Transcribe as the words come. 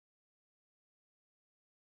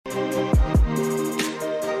Hello,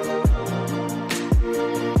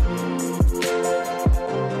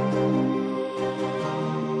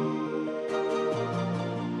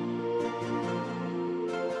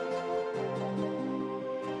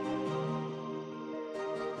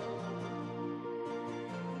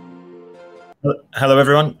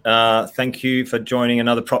 everyone. Thank you for joining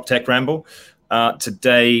another Prop Tech Ramble.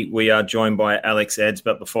 Today, we are joined by Alex Edds,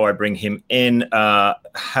 but before I bring him in,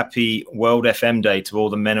 happy World FM Day to all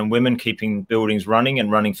the men and women keeping buildings running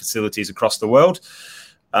and running facilities across the world.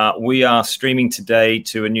 We are streaming today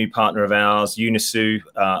to a new partner of ours, Unisu,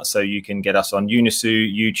 so you can get us on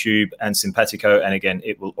Unisu, YouTube, and Simpatico, and again,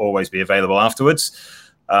 it will always be available afterwards.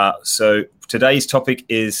 So today's topic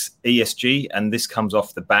is ESG, and this comes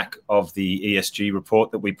off the back of the ESG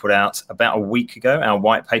report that we put out about a week ago, our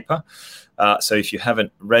white paper. So if you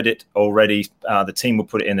haven't read it already, the team will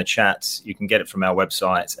put it in the chat. You can get it from our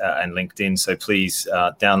website and LinkedIn, so please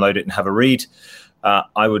download it and have a read.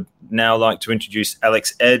 I would now like to introduce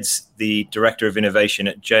Alex Edds, the Director of Innovation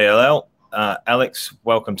at JLL. Alex,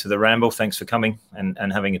 welcome to the Ramble. Thanks for coming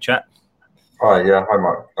and having a chat. Hi,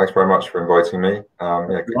 Mark. Thanks very much for inviting me.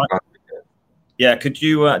 Could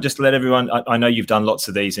you just let everyone? I know you've done lots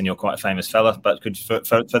of these, and you're quite a famous fella. But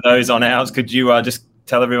for those on ours, could you just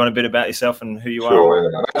tell everyone a bit about yourself and who you are?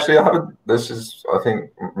 Sure. Yeah. Actually, I haven't. This is, I think,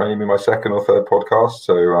 maybe my second or third podcast.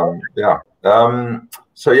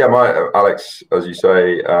 So Alex, as you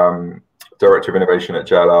say, Director of Innovation at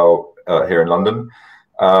JLL here in London.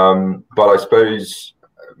 But I suppose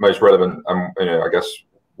most relevant, I guess,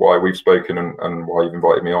 why we've spoken and why you've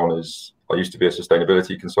invited me on is I used to be a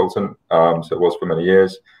sustainability consultant, so it was for many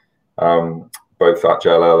years, both at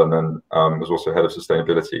JLL and then was also head of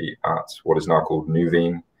sustainability at what is now called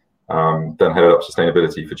Nuveen, then headed up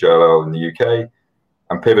sustainability for JLL in the UK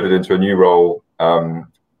and pivoted into a new role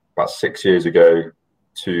about 6 years ago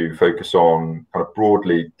to focus on kind of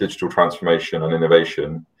broadly digital transformation and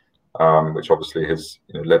innovation, which obviously has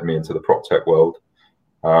led me into the prop tech world.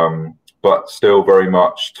 But still very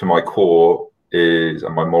much to my core is,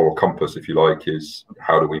 and my moral compass, if you like, is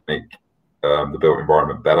how do we make the built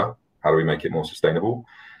environment better? How do we make it more sustainable?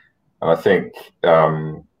 And I think,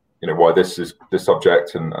 why this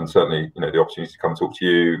subject and certainly, the opportunity to come and talk to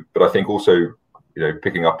you, but I think also,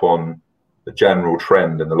 picking up on the general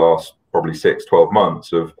trend in the last probably 6-12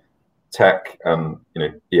 months of tech and,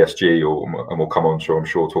 ESG, and we'll come on, I'm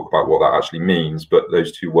sure, talk about what that actually means, but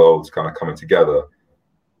those two worlds kind of coming together.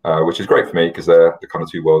 Which is great for me because they're the kind of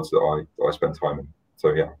two worlds that I spend time in.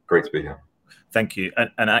 So yeah, great to be here. Thank you.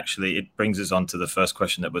 And actually, it brings us on to the first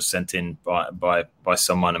question that was sent in by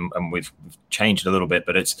someone, and we've changed a little bit,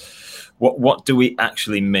 but it's what do we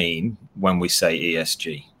actually mean when we say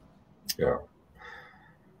ESG? Yeah.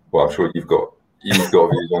 Well, I'm sure you've got views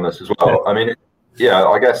on this as well. I mean,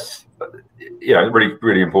 I guess really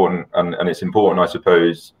really important, and it's important, I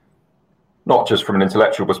suppose, not just from an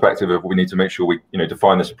intellectual perspective of we need to make sure we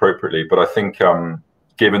define this appropriately, but I think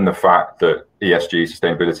given the fact that ESG,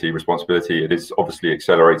 sustainability, responsibility, it is obviously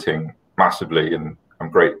accelerating massively, and I'm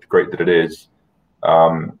great that it is,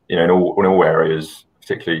 in all areas,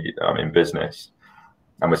 particularly in business,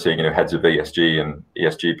 and we're seeing heads of ESG and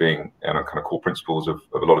ESG being kind of core principles of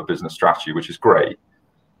a lot of business strategy, which is great,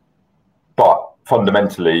 but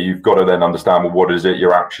fundamentally you've got to then understand, well, what is it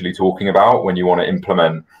you're actually talking about when you want to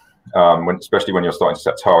implement. Especially when you're starting to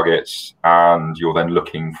set targets and you're then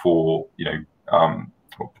looking for,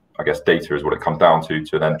 I guess data is what it comes down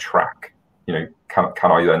to then track,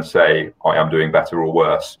 can I then say I am doing better or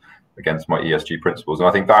worse against my ESG principles? And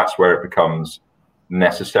I think that's where it becomes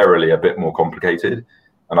necessarily a bit more complicated.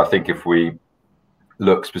 And I think if we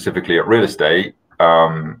look specifically at real estate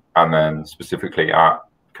and then specifically at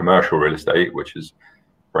commercial real estate, which is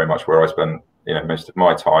very much where I spend, most of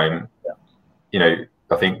my time,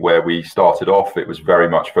 I think where we started off, it was very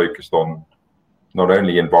much focused on not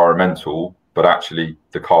only environmental, but actually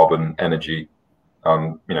the carbon energy,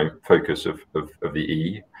 focus of the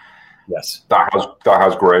E. Yes, that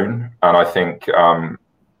has grown, and I think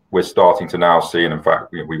we're starting to now see, and in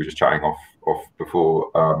fact, we were just chatting off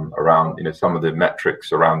before around some of the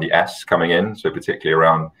metrics around the S coming in, so particularly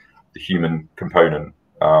around the human component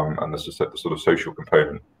and the sort of social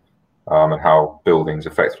component. And how buildings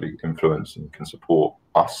effectively influence and can support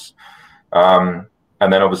us. And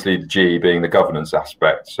then obviously the G being the governance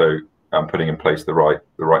aspect. So putting in place the right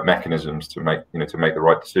mechanisms to make the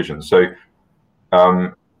right decisions. So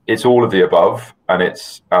it's all of the above, and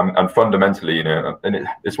it's and fundamentally,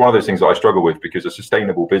 it's one of those things that I struggle with, because a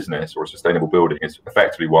sustainable business or a sustainable building is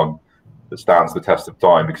effectively one that stands the test of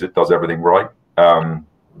time because it does everything right.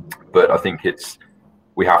 But I think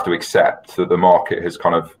we have to accept that the market has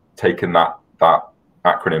kind of taken that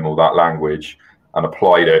acronym or that language and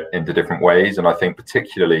applied it into different ways. And I think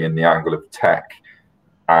particularly in the angle of tech,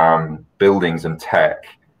 buildings and tech,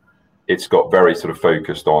 it's got very sort of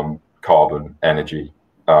focused on carbon, energy,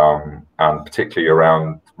 and particularly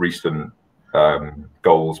around recent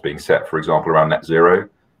goals being set, for example, around net zero,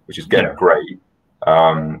 which is again great,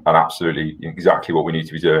 and absolutely exactly what we need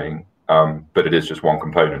to be doing. But it is just one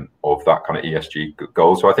component of that kind of ESG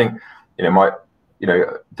goal. So I think,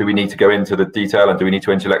 do we need to go into the detail and do we need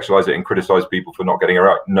to intellectualize it and criticize people for not getting it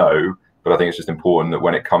right? No, but I think it's just important that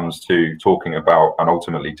when it comes to talking about and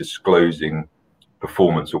ultimately disclosing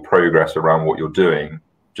performance or progress around what you're doing,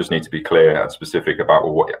 just need to be clear and specific about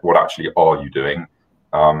what actually are you doing,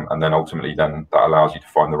 and then ultimately then that allows you to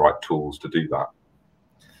find the right tools to do that.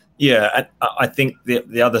 Yeah, I think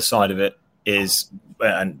the other side of it is,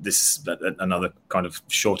 and this is another kind of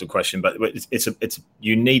shorter question, but it's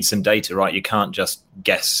you need some data, right? You can't just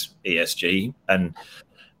guess ESG, and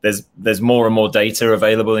there's more and more data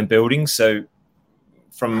available in buildings. So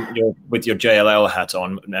with your JLL hat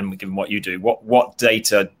on, and given what you do, what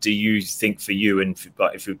data do you think for you, and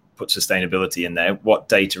if you put sustainability in there, what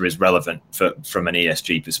data is relevant from an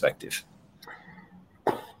ESG perspective?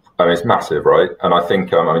 I mean, it's massive, right? And I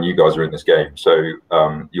think, you guys are in this game, so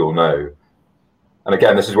you'll know. And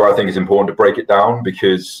again, this is where I think it's important to break it down,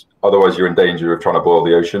 because otherwise you're in danger of trying to boil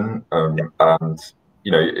the ocean, and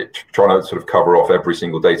trying to sort of cover off every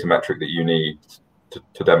single data metric that you need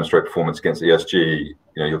to demonstrate performance against ESG.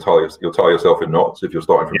 You'll tie yourself in knots if you're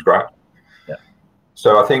starting from scratch. Yeah.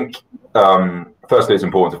 So I think, firstly, it's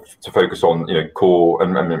important to focus on core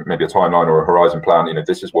and maybe a timeline or a horizon plan.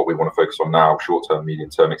 This is what we want to focus on now, short term, medium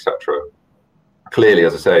term, etc. Clearly,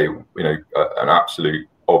 as I say, an absolute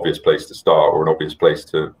obvious place to start, or an obvious place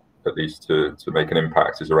to at least to make an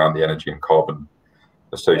impact, is around the energy and carbon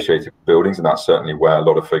associated with buildings, and that's certainly where a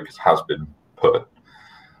lot of focus has been put.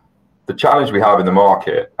 The challenge we have in the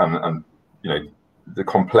market and the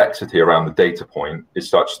complexity around the data point is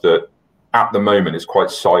such that at the moment it's quite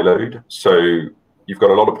siloed. So you've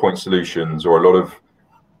got a lot of point solutions or a lot of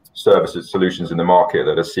services solutions in the market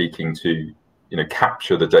that are seeking to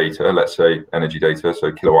capture the data, let's say energy data,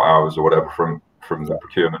 so kilowatt hours or whatever from the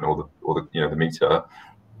procurement or the meter,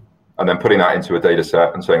 and then putting that into a data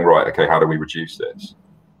set and saying, right, okay, how do we reduce this?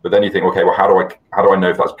 But then you think, okay, well, how do I know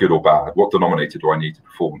if that's good or bad? What denominator do I need to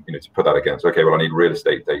perform, to put that against? Okay, well, I need real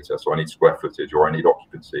estate data, so I need square footage, or I need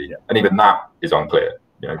occupancy, and even that is unclear.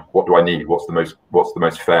 What do I need? What's the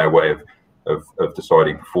most fair way of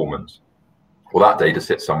deciding performance? Well, that data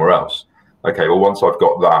sits somewhere else. Okay, well, once I've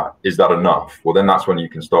got that, is that enough? Well, then that's when you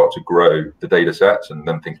can start to grow the data sets, and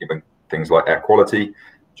then thinking of things like air quality,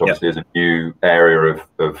 which obviously is a new area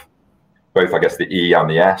of both, I guess, the E and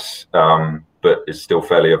the S. But it's still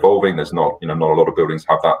fairly evolving. There's not a lot of buildings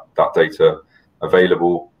have that data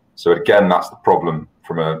available. So again, that's the problem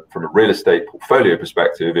from a real estate portfolio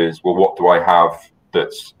perspective is, well, what do I have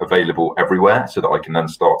that's available everywhere so that I can then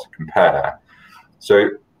start to compare?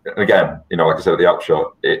 So again, like I said at the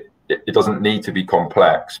upshot, it doesn't need to be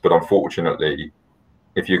complex, but unfortunately,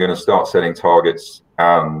 if you're going to start setting targets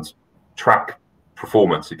and track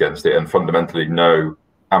performance against it and fundamentally know,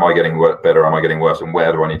 am I getting better? Am I getting worse? And where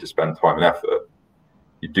do I need to spend time and effort?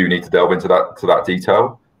 You do need to delve into that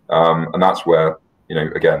detail, and that's where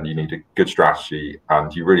again you need a good strategy,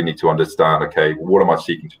 and you really need to understand. Okay, well, what am I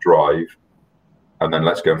seeking to drive? And then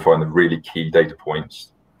let's go and find the really key data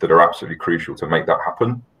points that are absolutely crucial to make that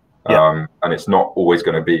happen. Yeah. And it's not always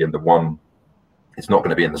going to be in the one. It's not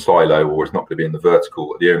going to be in the silo, or it's not going to be in the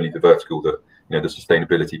vertical. The vertical that the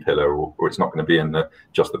sustainability pillar, or it's not going to be in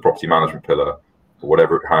just the property management pillar, or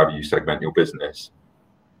however you segment your business.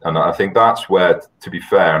 And I think that's where, to be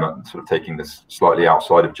fair, and I'm sort of taking this slightly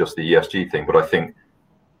outside of just the ESG thing, but I think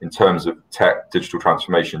in terms of tech, digital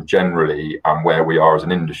transformation generally, and where we are as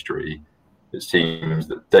an industry, it seems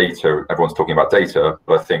that data, everyone's talking about data,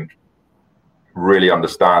 but I think really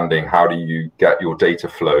understanding how do you get your data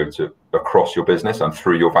flow across your business and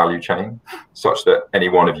through your value chain, such that any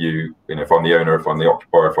one of you, if I'm the owner, if I'm the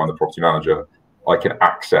occupier, if I'm the property manager, I can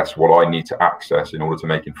access what I need to access in order to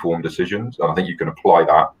make informed decisions. And I think you can apply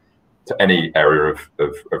that to any area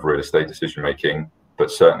of real estate decision making, but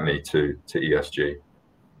certainly to ESG.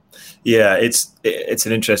 Yeah, it's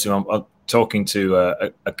an interesting one. I'm talking to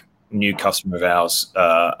a new customer of ours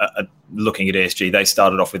looking at ESG. They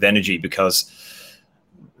started off with energy because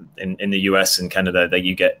in the US and Canada,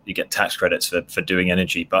 you get tax credits for doing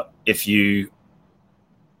energy. But if you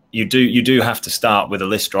do have to start with a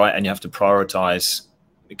list, right? And you have to prioritize,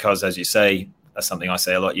 because as you say, that's something I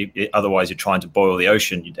say a lot. Otherwise, you're trying to boil the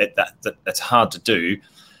ocean. That's hard to do.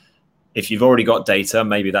 if you've already got data,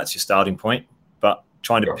 maybe that's your starting point. But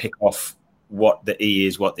trying to pick off what the E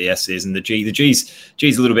is, what the S is, and the G. The G's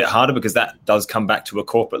a little bit harder because that does come back to a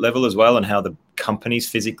corporate level as well, and how the company's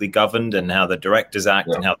physically governed, and how the directors act,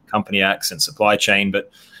 and how the company acts, and supply chain.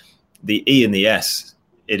 But the E and the S,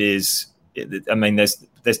 there's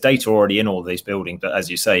data already in all of these buildings, but as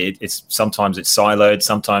you say, it's sometimes it's siloed.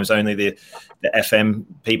 Sometimes only the FM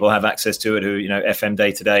people have access to it. Who, FM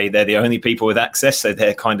day to day, they're the only people with access, so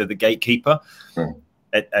they're kind of the gatekeeper.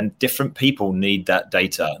 And different people need that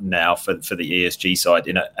data now for the ESG side,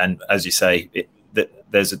 and as you say,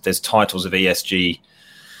 there's titles of ESG,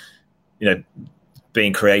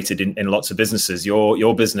 being created in lots of businesses.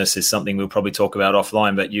 Your business is something we'll probably talk about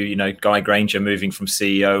offline, but Guy Granger moving from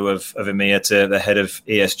CEO of EMEA to the head of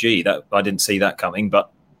ESG, that I didn't see that coming.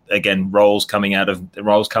 But again, roles coming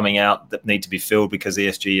out that need to be filled because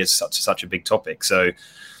ESG is such a big topic. So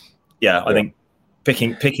I think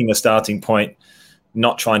picking a starting point,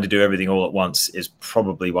 not trying to do everything all at once, is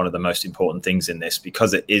probably one of the most important things in this,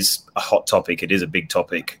 because it is a hot topic. It is a big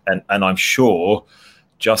topic. And I'm sure,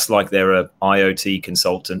 just like there are IoT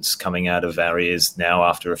consultants coming out of our ears now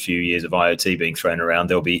after a few years of IoT being thrown around,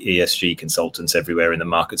 there'll be ESG consultants everywhere in the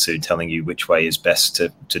market soon telling you which way is best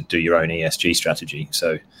to do your own ESG strategy.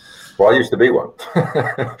 So, well, I used to be one.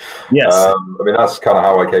 Yes. That's kind of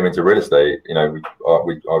how I came into real estate. I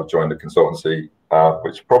joined a consultancy,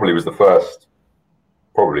 which probably was the first,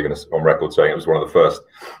 probably going to on record saying it was one of the first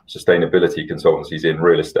sustainability consultancies in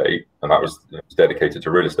real estate, and that was dedicated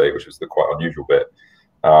to real estate, which was the quite unusual bit.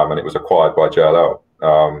 And it was acquired by JLL,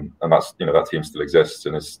 and that's that team still exists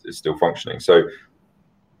and is still functioning. So,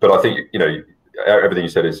 but I think everything you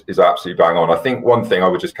said is absolutely bang on. I think one thing I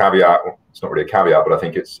would just caveat, it's not really a caveat, but I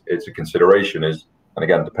think it's a consideration is, and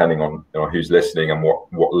again, depending on who's listening and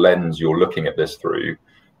what lens you're looking at this through.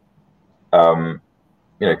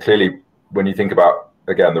 Clearly, when you think about,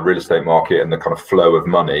 again, the real estate market and the kind of flow of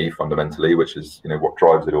money fundamentally, which is what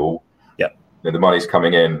drives it all. Yeah, the money's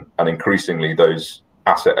coming in, and increasingly those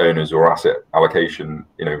asset owners or asset allocation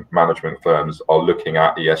management firms are looking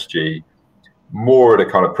at ESG more at a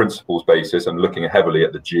kind of principles basis and looking heavily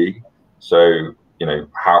at the G. So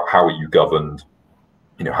how are you governed?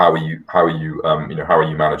 How are you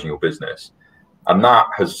managing your business? And that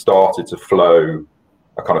has started to flow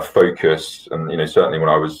a kind of focus. And certainly when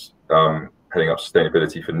I was heading up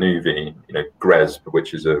sustainability for Nuveen, GRESB,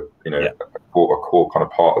 which is a core kind of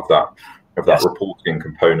part of that reporting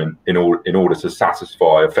component in order to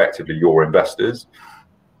satisfy effectively your investors.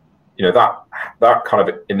 That kind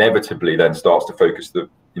of inevitably then starts to focus the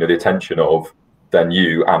attention of then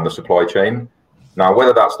you and the supply chain. Now,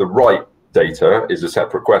 whether that's the right data is a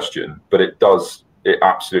separate question, but it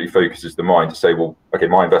absolutely focuses the mind to say, well, okay,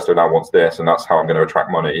 my investor now wants this, and that's how I'm going to attract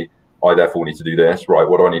money. I therefore need to do this, right?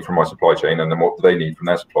 What do I need from my supply chain? And then what do they need from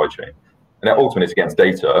their supply chain? And ultimately it's against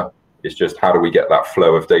data. It's just how do we get that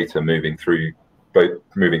flow of data moving through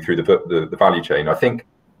the value chain? I think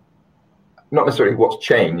not necessarily what's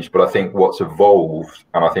changed, but I think what's evolved,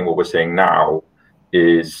 and I think what we're seeing now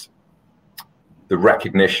is the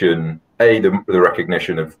recognition, the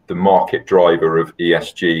recognition of the market driver of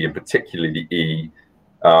ESG, and particularly the E.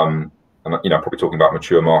 And probably talking about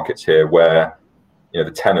mature markets here, where the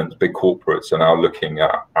tenants, big corporates, are now looking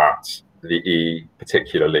at the E,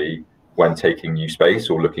 particularly when taking new space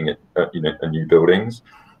or looking at new buildings,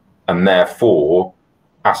 and therefore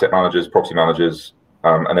asset managers, property managers,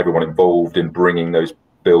 and everyone involved in bringing those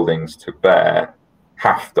buildings to bear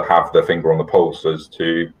have to have their finger on the pulse as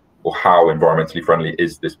to, well, how environmentally friendly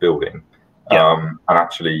is this building? And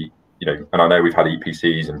actually, and I know we've had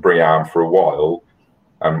EPCs and BREEAM for a while.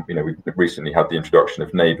 We've recently had the introduction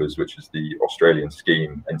of Neighbours, which is the Australian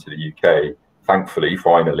scheme, into the UK. Thankfully,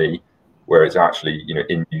 finally, where it's actually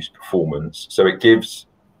in-use performance. So it gives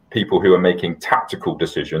people who are making tactical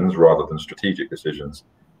decisions rather than strategic decisions,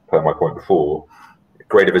 per my point before,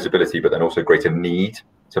 greater visibility, but then also greater need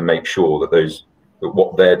to make sure that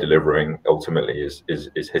what they're delivering ultimately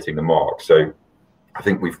is hitting the mark. So I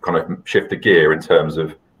think we've kind of shifted gear in terms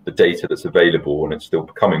of the data that's available, and it's still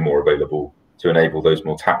becoming more available to enable those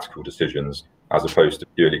more tactical decisions as opposed to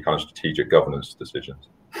purely kind of strategic governance decisions.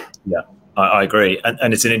 Yeah, I agree.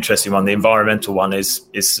 And it's an interesting one. The environmental one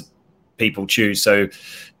is people choose. So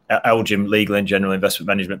Elgin Legal and General Investment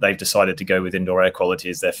Management, they've decided to go with indoor air quality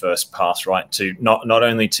as their first pass, right? To not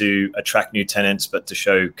only to attract new tenants, but to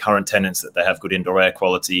show current tenants that they have good indoor air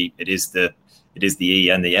quality. It is the E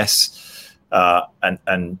and the S.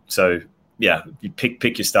 And so, yeah, you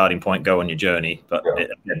pick your starting point, go on your journey. But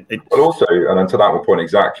but also, and to that point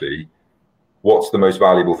exactly, what's the most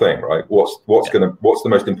valuable thing, right? What's the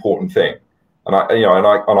most important thing? And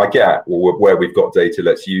I get, well, where we've got data,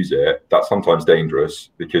 let's use it. That's sometimes dangerous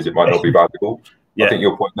because it might not be valuable. Yeah. I think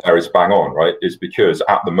your point there is bang on, right? Is because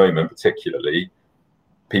at the moment, particularly,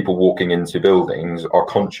 people walking into buildings are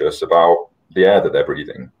conscious about the air that they're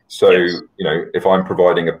breathing. So, if I'm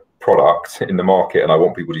providing a product in the market and I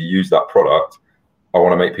want people to use that product, I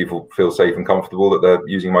want to make people feel safe and comfortable that they're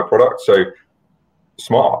using my product. So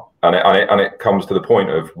smart. And it comes to the point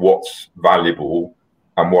of what's valuable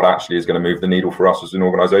and what actually is going to move the needle for us as an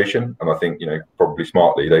organization. And I think, probably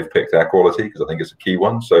smartly, they've picked air quality because I think it's a key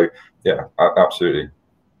one. So yeah, absolutely.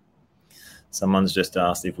 Someone's just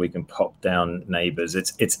asked if we can pop down Neighbours.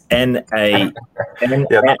 It's NA. Yeah,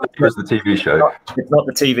 that was the TV show. It's not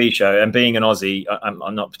the TV show. And being an Aussie,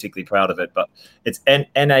 I'm not particularly proud of it, but it's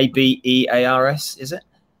NABEARS, is it?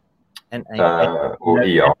 Or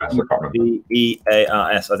ERS, I can't remember.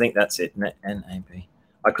 EARS, I think that's it. NAB.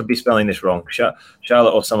 I could be spelling this wrong.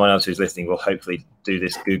 Charlotte or someone else who's listening will hopefully do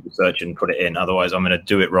this Google search and put it in. Otherwise, I'm going to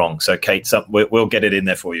do it wrong. So, Kate, we'll get it in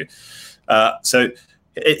there for you.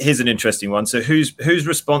 Here's an interesting one. So whose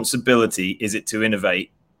responsibility is it to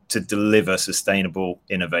innovate, to deliver sustainable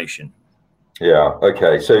innovation? Yeah.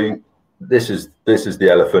 Okay. So this is the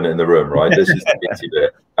elephant in the room, right? This is the nitty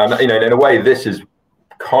bit. And, in a way, this is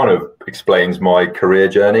kind of explains my career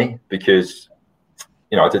journey because,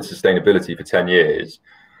 I did sustainability for 10 years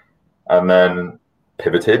and then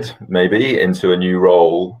pivoted maybe into a new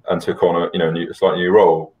role and took on a slightly new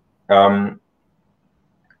role.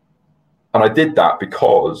 And I did that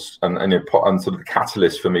because, and sort of the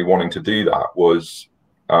catalyst for me wanting to do that was,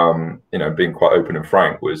 being quite open and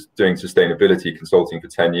frank, was doing sustainability consulting for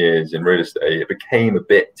 10 years in real estate. It became a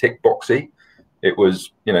bit tick boxy. It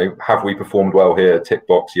was, have we performed well here? Tick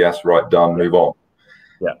box, yes, right, done, move on.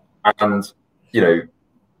 Yeah. And,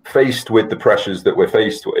 faced with the pressures that we're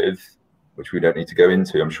faced with, which we don't need to go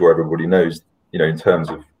into, I'm sure everybody knows, in terms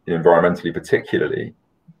of environmentally particularly,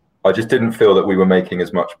 I just didn't feel that we were making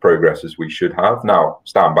as much progress as we should have. Now,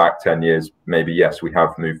 stand back 10 years, maybe, yes, we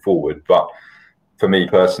have moved forward. But for me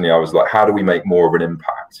personally, I was like, how do we make more of an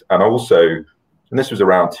impact? And also, and this was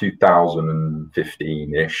around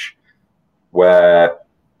 2015-ish, where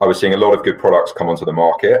I was seeing a lot of good products come onto the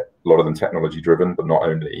market, a lot of them technology driven, but not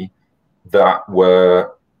only, that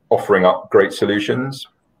were offering up great solutions.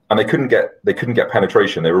 And they couldn't get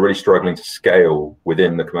penetration. They were really struggling to scale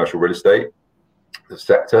within the commercial real estate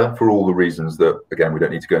sector for all the reasons that, again, we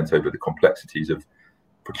don't need to go into, but the complexities of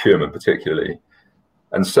procurement particularly.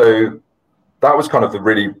 And so that was kind of the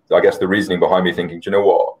reasoning behind me thinking, do you know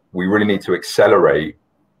what, we really need to accelerate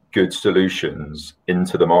good solutions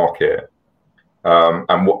into the market. And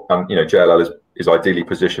JLL is ideally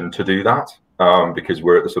positioned to do that because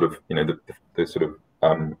we're at the sort of, the sort of,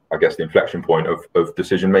 the inflection point of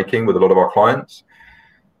decision making with a lot of our clients.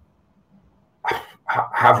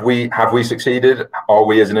 Have we succeeded? Are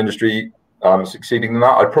we as an industry succeeding in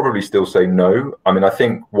that? I'd probably still say no. I mean, I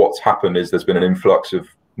think what's happened is there's been an influx of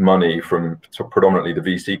money from predominantly the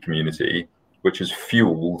VC community, which has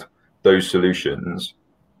fueled those solutions.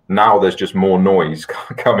 Now there's just more noise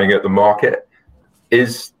coming at the market.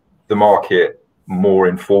 Is the market more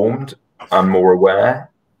informed and more aware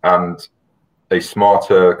and a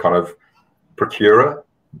smarter kind of procurer?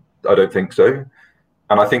 I don't think so.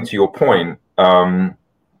 And I think to your point, and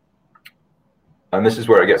this is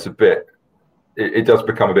where it gets it does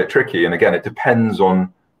become a bit tricky. And again, it depends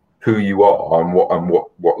on who you are and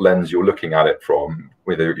what lens you're looking at it from.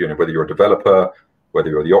 Whether you're a developer, whether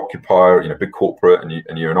you're the occupier, big corporate,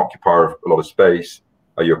 and you're an occupier of a lot of space.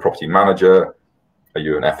 Are you a property manager? Are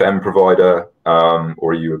you an FM provider?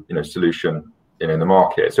 Or are you a solution in the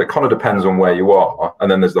market? So it kind of depends on where you are.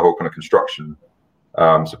 And then there's the whole kind of construction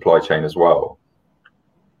supply chain as well.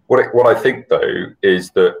 What I think, though,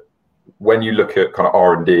 is that when you look at kind of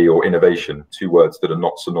R&D or innovation, two words that are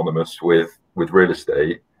not synonymous with real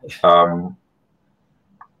estate,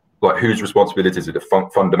 like whose responsibility is it to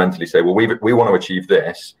fundamentally say, well, we want to achieve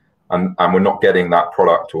this, and we're not getting that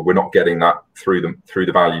product, or we're not getting that through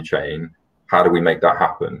the value chain. How do we make that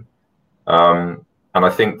happen? And I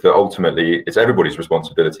think that ultimately it's everybody's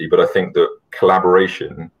responsibility, but I think that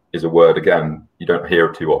collaboration is a word, again, you don't hear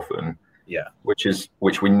it too often. Yeah,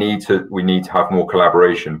 which we need to have more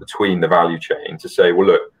collaboration between the value chain to say, well,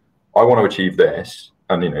 look, I want to achieve this,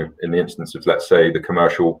 and in the instance of, let's say, the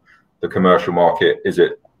commercial market, is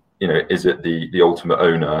it the ultimate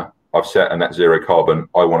owner? I've set a net zero carbon.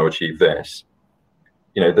 I want to achieve this.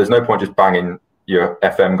 There's no point just banging your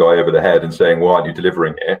FM guy over the head and saying, why aren't you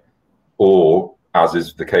delivering it? Or, as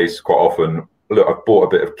is the case quite often, look, I've bought a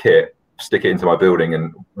bit of kit, stick it into my building,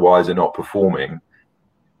 and why is it not performing?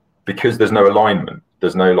 Because there's no alignment.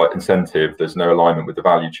 there's no like incentive, there's no alignment with the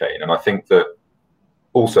value chain. And I think that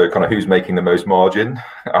also kind of who's making the most margin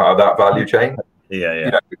out of that value chain.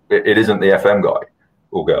 Yeah. It isn't the FM guy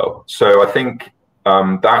or girl. So I think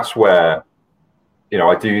that's where,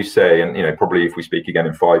 I do say, and, probably if we speak again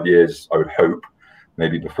in 5 years, I would hope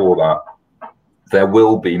maybe before that, there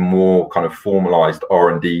will be more kind of formalized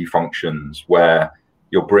R&D functions where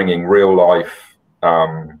you're bringing real life,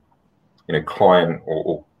 client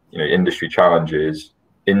or industry challenges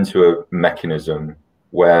into a mechanism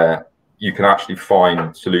where you can actually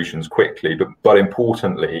find solutions quickly, but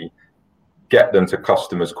importantly, get them to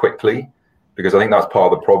customers quickly, because I think that's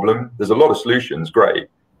part of the problem. There's a lot of solutions, great,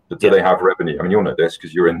 but do they have revenue? I mean, you'll know this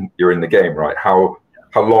because you're in the game, right? How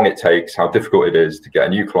long it takes, how difficult it is to get a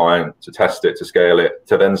new client, to test it, to scale it,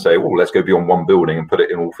 to then say, oh, let's go beyond one building and put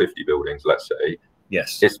it in all 50 buildings, let's say.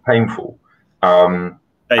 Yes. It's painful.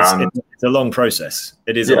 It's a long process.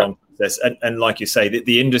 It is a long process. And like you say,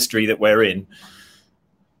 the industry that we're in,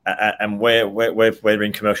 and we're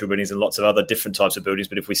in commercial buildings and lots of other different types of buildings,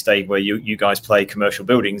 but if we stay where you guys play commercial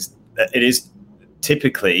buildings, it is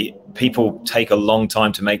typically people take a long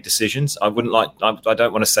time to make decisions. I don't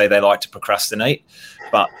want to say they like to procrastinate,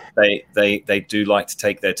 but they do like to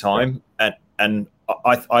take their time. And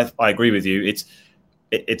I agree with you.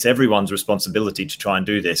 It's everyone's responsibility to try and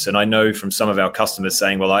do this. And I know from some of our customers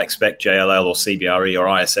saying, well, I expect JLL or CBRE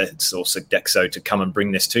or ISS or Sodexo to come and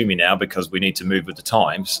bring this to me now because we need to move with the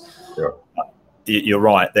times. Yeah. You're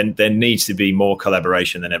right. Then there needs to be more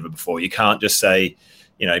collaboration than ever before. You can't just say,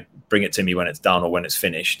 bring it to me when it's done or when it's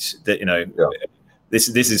finished. That this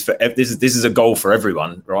is a goal for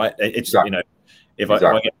everyone, right? It's If I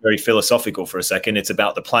get very philosophical for a second, it's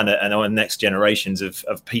about the planet and our next generations of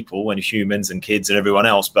people and humans and kids and everyone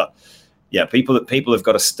else. But yeah, people have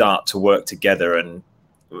got to start to work together and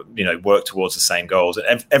work towards the same goals.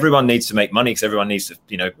 And everyone needs to make money because everyone needs to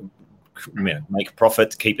make a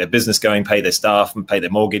profit to keep their business going, pay their staff and pay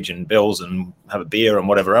their mortgage and bills and have a beer and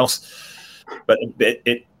whatever else. But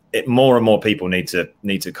it more and more people need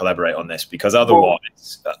to collaborate on this, because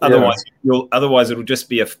otherwise it'll just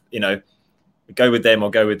be go with them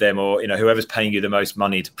or whoever's paying you the most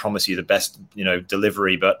money to promise you the best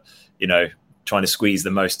delivery, but trying to squeeze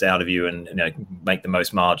the most out of you and make the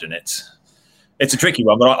most margin. It's a tricky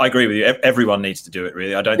one, but I agree with you. Everyone needs to do it,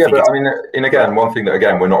 really. I don't think. And again, one thing that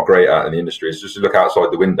we're not great at in the industry is just to look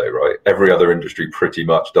outside the window, right? Every other industry pretty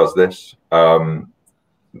much does this,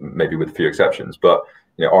 maybe with a few exceptions. But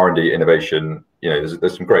R&D innovation,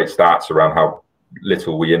 there's some great stats around how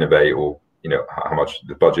little we innovate, or how much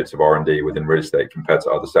the budgets of R&D within real estate compared to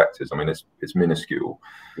other sectors. I mean, it's minuscule.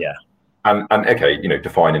 Yeah. And okay,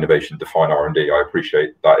 define innovation, define R&D. I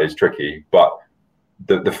appreciate that is tricky, but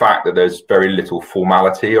the fact that there's very little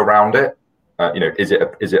formality around it, is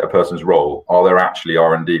it a person's role? Are there actually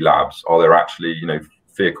R&D labs? Are there actually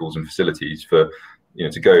vehicles and facilities for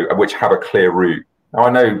to go, which have a clear route? Now I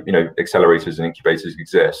know accelerators and incubators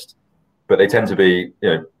exist, but they tend to be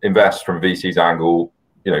invest from VC's angle.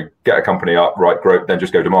 Get a company up, right, grow, then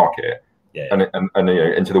just go to market and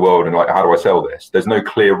into the world and how do I sell this? There's no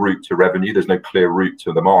clear route to revenue. There's no clear route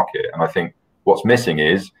to the market. And I think what's missing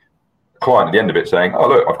is a client at the end of it saying, oh,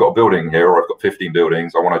 look, I've got a building here, or I've got 15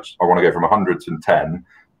 buildings. I want to go from 100 to 10,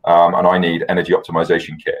 and I need energy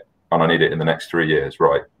optimization kit, and I need it in the next 3 years,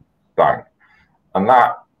 right? Bang. And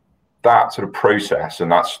that sort of process,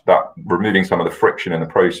 and that removing some of the friction in the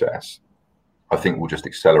process, I think will just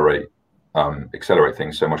accelerate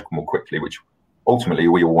things so much more quickly, which ultimately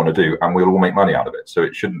we all want to do, and we'll all make money out of it. So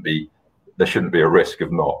there shouldn't be a risk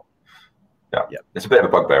of not. Yeah. It's a bit of a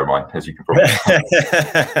bugbear of mine, as you can probably.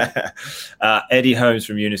 Eddie Holmes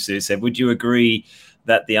from Unisu said, would you agree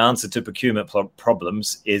that the answer to procurement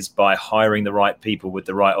problems is by hiring the right people with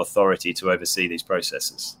the right authority to oversee these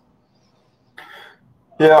processes?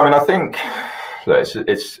 Yeah, I mean, I think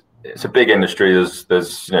it's a big industry.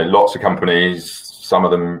 There's lots of companies. Some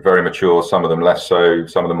of them very mature, some of them less so,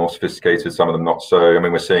 some of them more sophisticated, some of them not so. I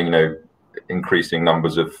mean, we're seeing, increasing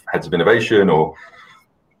numbers of heads of innovation, or,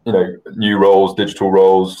 new roles, digital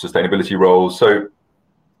roles, sustainability roles. So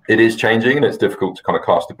it is changing, and it's difficult to kind of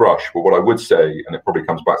cast a brush. But what I would say, and it probably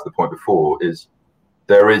comes back to the point before, is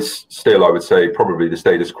there is still, I would say, probably the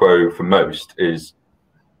status quo for most is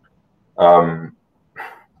the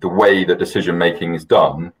way that decision making is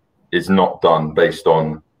done is not done based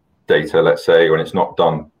on data, let's say, or it's not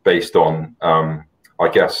done based on,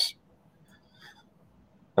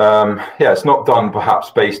 it's not done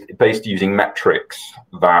perhaps based using metrics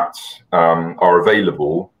that are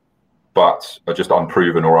available, but are just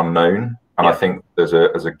unproven or unknown. And I think there's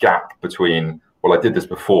a gap between, well, I did this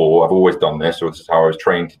before, I've always done this, or this is how I was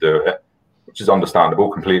trained to do it, which is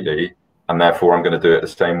understandable completely, and therefore I'm going to do it the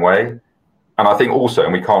same way. And I think also,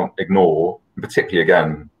 and we can't ignore, particularly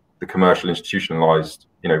again, the commercial institutionalized,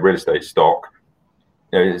 real estate stock,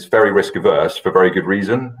 it's very risk averse for very good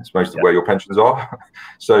reason. It's most of where your pensions are.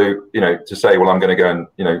 So, to say, well, I'm going to go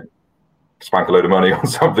and, spank a load of money on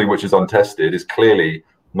something which is untested is clearly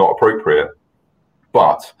not appropriate.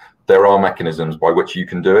 But there are mechanisms by which you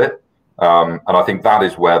can do it. And I think that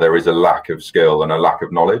is where there is a lack of skill and a lack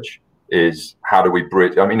of knowledge, is how do we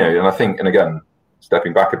bridge? I mean, and I think, and again,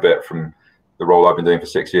 stepping back a bit from the role I've been doing for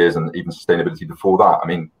 6 years and even sustainability before that, I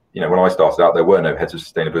mean, when I started out, there were no heads of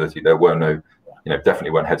sustainability. There were no, definitely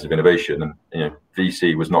weren't heads of innovation. And,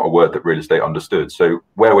 VC was not a word that real estate understood. So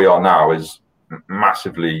where we are now is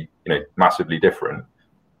massively different.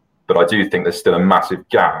 But I do think there's still a massive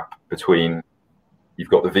gap between, you've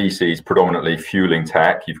got the VCs predominantly fueling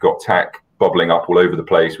tech, you've got tech bubbling up all over the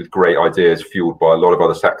place with great ideas fueled by a lot of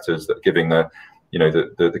other sectors that are giving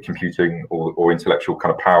the computing or intellectual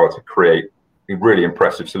kind of power to create really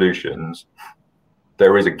impressive solutions.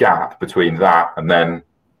 There is a gap between that and then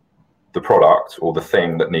the product or the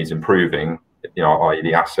thing that needs improving, i.e.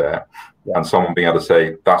 the asset, and someone being able to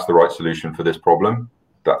say, that's the right solution for this problem.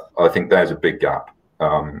 That, I think there's a big gap.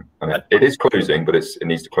 And it is closing, but it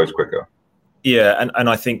needs to close quicker. Yeah, and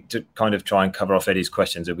I think to kind of try and cover off Eddie's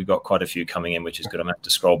questions, we've got quite a few coming in, which is good. I'm going to have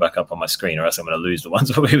to scroll back up on my screen, or else I'm going to lose the ones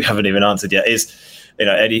that we haven't even answered yet.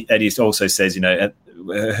 Eddie also says,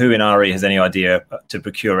 who in RE has any idea to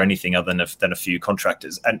procure anything other than a few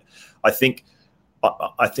contractors? And I think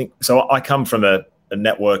so. I come from a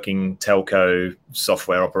networking, telco,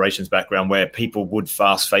 software operations background where people would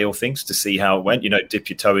fast fail things to see how it went. Dip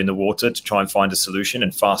your toe in the water to try and find a solution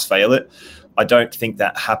and fast fail it. I don't think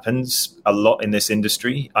that happens a lot in this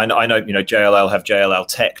industry. I know, JLL have JLL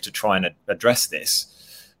Tech to try and address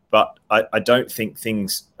this, but I don't think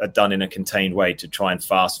things are done in a contained way to try and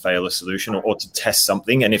fast fail a solution or to test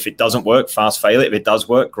something. And if it doesn't work, fast fail it. If it does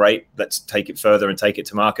work, great. Let's take it further and take it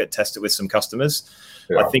to market, test it with some customers.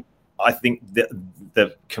 Yeah. I think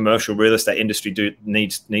the commercial real estate industry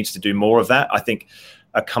needs to do more of that. I think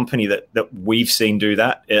a company that we've seen do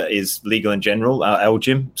that is Legal & General,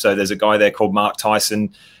 Elgin. So there's a guy there called Mark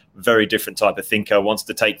Tyson, very different type of thinker, wants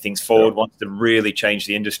to take things forward, wants to really change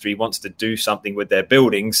the industry, wants to do something with their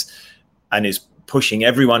buildings, and is pushing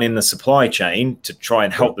everyone in the supply chain to try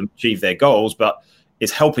and help them achieve their goals, but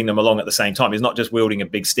is helping them along at the same time. He's not just wielding a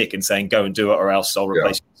big stick and saying, go and do it or else I'll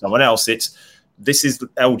replace someone else. This is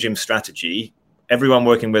Elgin strategy. Everyone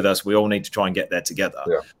working with us, we all need to try and get there together.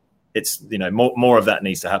 Yeah. It's, more of that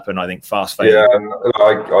needs to happen. I think fast failing. Yeah, and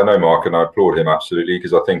I know Mark, and I applaud him absolutely,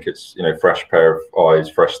 because I think it's, fresh pair of eyes,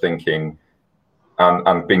 fresh thinking,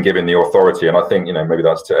 and being given the authority. And I think, maybe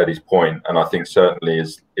that's to Eddie's point, and I think certainly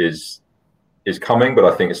is coming, but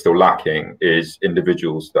I think it's still lacking, is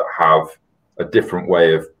individuals that have a different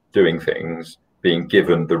way of doing things being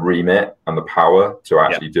given the remit and the power to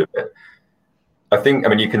actually do it. I think,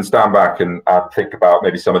 you can stand back and think about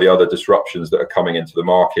maybe some of the other disruptions that are coming into the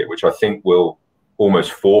market, which I think will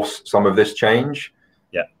almost force some of this change.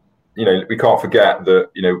 Yeah. We can't forget that,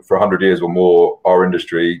 for 100 years or more, our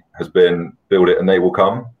industry has been build it and they will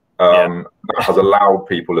come. That has allowed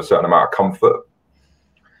people a certain amount of comfort.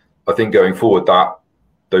 I think going forward,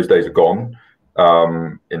 those days are gone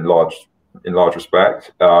in large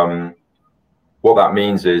respect. What that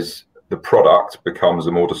means is the product becomes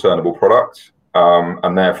a more discernible product.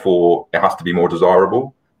 And therefore it has to be more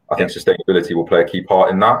desirable. I think sustainability will play a key part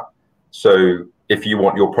in that. So if you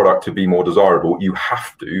want your product to be more desirable,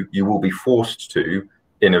 you will be forced to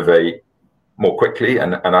innovate more quickly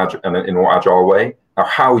and in a more agile way. Now,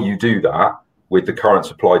 how you do that with the current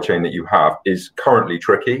supply chain that you have is currently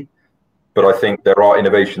tricky, but I think there are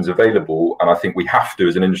innovations available. And I think we have to,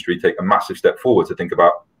 as an industry, take a massive step forward to think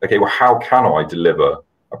about, okay, well, how can I deliver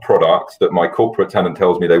a product that my corporate tenant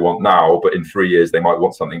tells me they want now, but in 3 years they might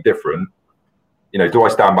want something different? Do I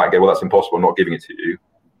stand back and go, well, that's impossible, I'm not giving it to you?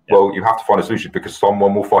 Yeah. Well, you have to find a solution, because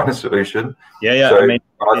someone will find a solution. Yeah. So,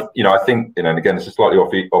 I think, and again, this is slightly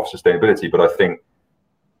off sustainability, but I think,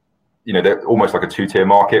 they're almost like a two-tier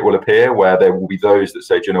market will appear, where there will be those that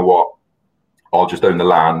say, do you know what? I'll just own the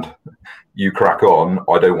land. You crack on.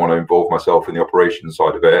 I don't want to involve myself in the operations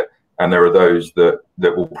side of it. And there are those that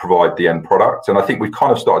will provide the end product. And I think we've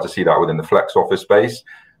kind of started to see that within the flex office space.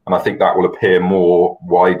 And I think that will appear more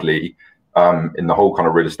widely in the whole kind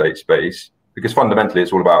of real estate space, because fundamentally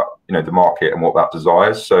it's all about, the market and what that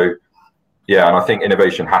desires. So, yeah, and I think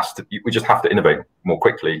innovation we just have to innovate more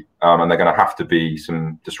quickly. And they're going to have to be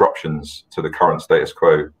some disruptions to the current status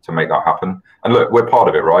quo to make that happen. And look, we're part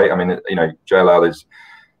of it, right? JLL is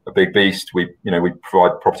a big beast. We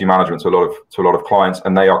provide property management to a lot of clients,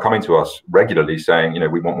 and they are coming to us regularly saying,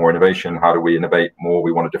 we want more innovation. How do we innovate more?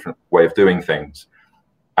 We want a different way of doing things.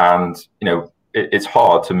 And it's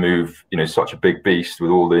hard to move such a big beast with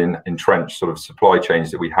all the entrenched sort of supply chains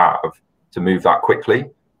that we have to move that quickly.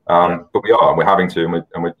 But we are, and we're having to, and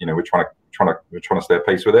we're trying to stay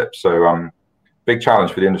pace with it. So big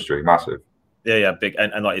challenge for the industry, massive. Yeah, big,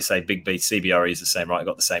 and like you say, big beat. CBRE is the same, right?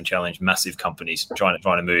 Got the same challenge. Massive companies trying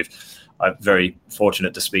to move. I'm very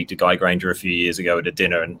fortunate to speak to Guy Granger a few years ago at a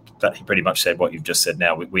dinner, and that he pretty much said what you've just said.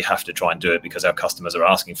 Now we have to try and do it because our customers are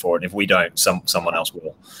asking for it, and if we don't, someone else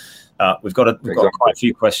will. We've got quite a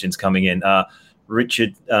few questions coming in.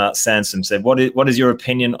 Richard Sansom said, "What is your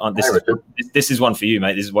opinion on this?" This is one for you,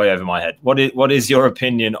 mate. This is way over my head. What is your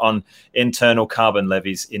opinion on internal carbon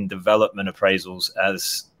levies in development appraisals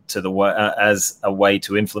as a way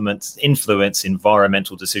to influence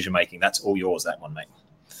environmental decision making? That's all yours, that one, mate.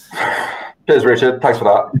 Cheers, Richard. Thanks for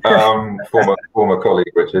that. Former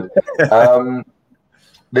colleague, Richard.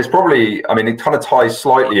 There's probably, it kind of ties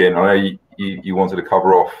slightly in. I know you wanted to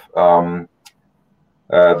cover off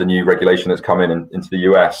the new regulation that's come into the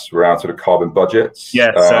US around sort of carbon budgets.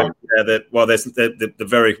 Yeah. There's the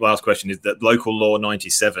very last question is that local law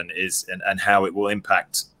 97 is and how it will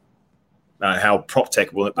impact. How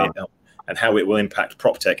PropTech will and how it will impact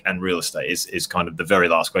PropTech and real estate is kind of the very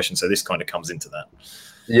last question. So this kind of comes into that.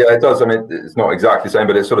 Yeah, it does. It's not exactly the same,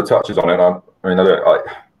 but it sort of touches on it. I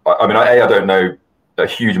don't know a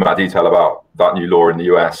huge amount of detail about that new law in the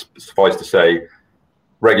US. Suffice to say,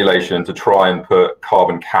 regulation to try and put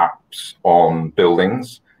carbon caps on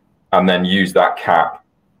buildings, and then use that cap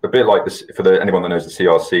a bit like this for anyone that knows the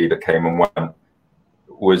CRC that came and went.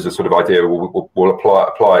 Was a sort of idea we'll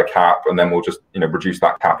apply a cap, and then we'll just reduce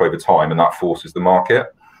that cap over time, and that forces the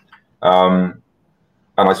market. And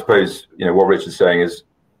I suppose what Richard's saying is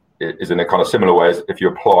in a kind of similar way as if you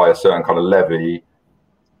apply a certain kind of levy,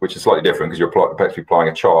 which is slightly different because you're effectively applying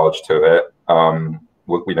a charge to it.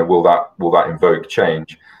 Will that invoke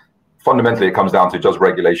change? Fundamentally, it comes down to, does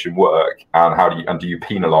regulation work, and do you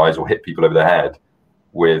penalise or hit people over the head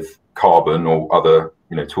with carbon or other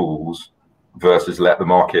tools, versus let the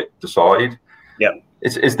market decide? Yeah,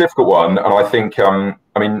 it's a difficult one, and I think my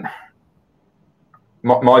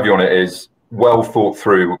view on it is well thought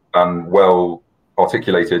through and well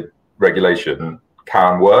articulated regulation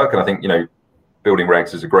can work, and I think building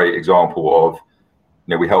regs is a great example of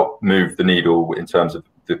we help move the needle in terms of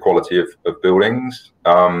the quality of buildings.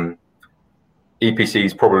 EPC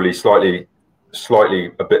is probably slightly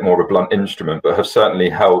a bit more of a blunt instrument, but have certainly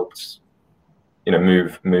helped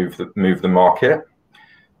move the market.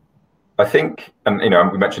 I think, and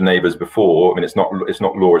we mentioned neighbours before. It's not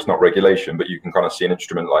law, it's not regulation, but you can kind of see an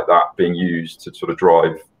instrument like that being used to sort of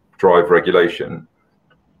drive regulation.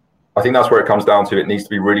 I think that's where it comes down to. It needs to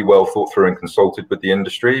be really well thought through and consulted with the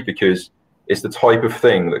industry, because it's the type of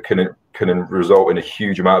thing that can result in a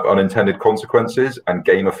huge amount of unintended consequences, and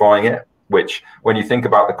gamifying it, which, when you think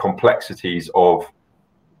about the complexities of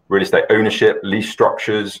real estate ownership, lease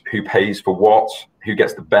structures, who pays for what, who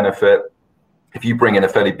gets the benefit. If you bring in a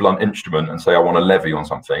fairly blunt instrument and say, I want a levy on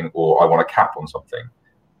something, or I want a cap on something,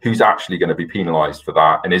 who's actually going to be penalised for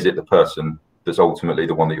that? And is it the person that's ultimately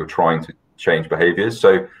the one that you're trying to change behaviours?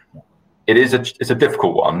 So it's a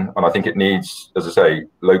difficult one. And I think it needs, as I say,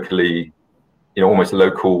 locally, almost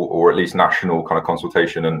local or at least national kind of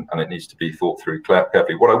consultation, and it needs to be thought through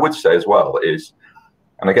carefully. What I would say as well is,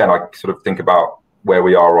 and again, I sort of think about where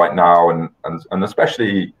we are right now, and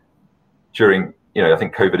especially during, I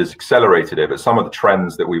think COVID has accelerated it, but some of the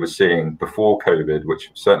trends that we were seeing before COVID, which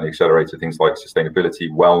certainly accelerated things like sustainability,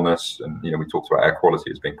 wellness, and we talked about air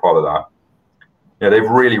quality as being part of that. They've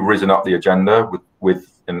really risen up the agenda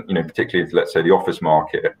with and particularly, let's say, the office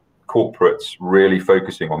market, corporates really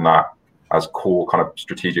focusing on that as core kind of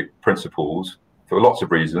strategic principles for lots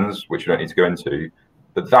of reasons, which we don't need to go into.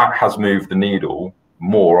 But that has moved the needle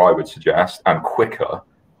more, I would suggest, and quicker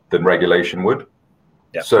than regulation would.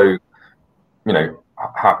 Yeah. So,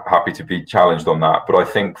 happy to be challenged on that. But I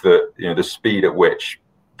think that, the speed at which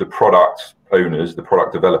the product owners, the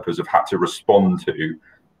product developers have had to respond to,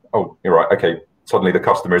 oh, you're right, okay, suddenly the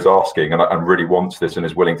customer is asking and really wants this and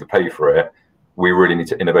is willing to pay for it. We really need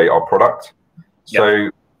to innovate our product. Yeah. So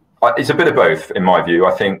it's a bit of both, in my view.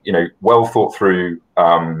 I think, well thought through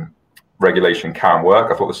regulation can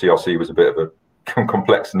work. I thought the CRC was a bit of a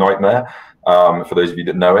complex nightmare. For those of you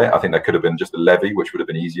that know it, I think there could have been just a levy, which would have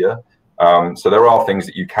been easier. So there are things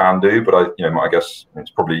that you can do, but I guess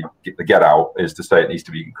it's probably the get out is to say it needs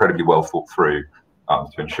to be incredibly well thought through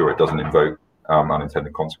to ensure it doesn't invoke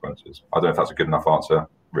unintended consequences. I don't know if that's a good enough answer.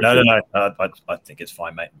 Richard. No. I think it's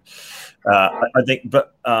fine, mate. I think,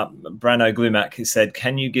 but Brano Glumac said,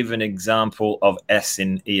 "Can you give an example of S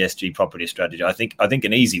in ESG property strategy?" I think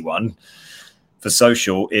an easy one for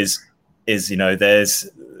social is is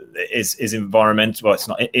environmental. Well, it's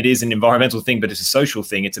not. It is an environmental thing, but it's a social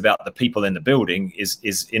thing. It's about the people in the building.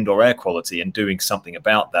 Is indoor air quality and doing something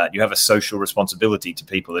about that. You have a social responsibility to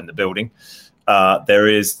people in the building. There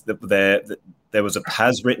was a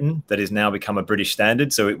PAS written that has now become a British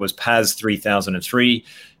standard. So it was PAS 3003.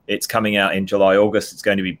 It's coming out in July, August. It's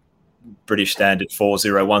going to be British Standard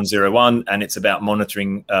 40101, and it's about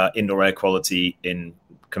monitoring indoor air quality in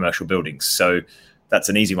commercial buildings. So that's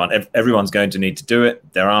an easy one. Everyone's going to need to do it.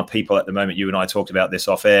 There are people at the moment, you and I talked about this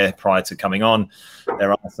off air prior to coming on.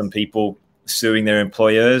 There are some people suing their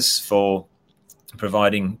employers for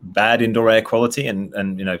providing bad indoor air quality and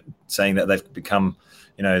saying that they've become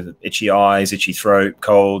itchy eyes, itchy throat,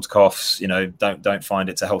 colds, coughs, don't find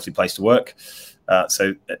it's a healthy place to work.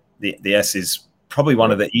 So the S is probably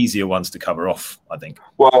one of the easier ones to cover off, I think.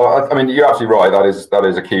 Well, I mean, you're absolutely right. That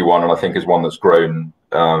is a key one, and I think is one that's grown,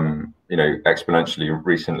 exponentially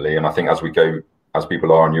recently. And I think as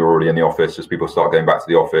people are, and you're already in the office, as people start going back to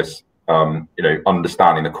the office,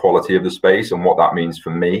 understanding the quality of the space and what that means for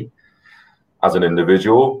me as an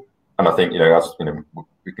individual. And I think,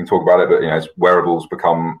 we can talk about it, but as wearables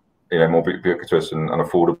become more ubiquitous and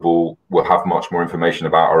affordable, we'll have much more information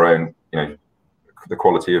about our own the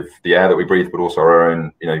quality of the air that we breathe, but also our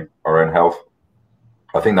own health.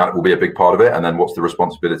 I think that will be a big part of it. And then what's the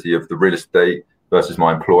responsibility of the real estate versus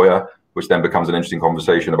my employer, which then becomes an interesting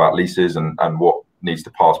conversation about leases and what needs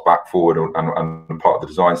to pass back forward and part of the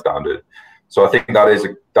design standard. So I think that is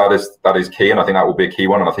key, and I think that will be a key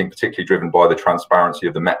one, and I think particularly driven by the transparency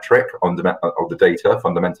of the metric of the data.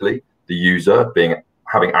 Fundamentally, the user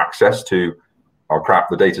having access to, oh crap,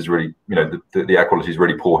 the data's really, the air quality is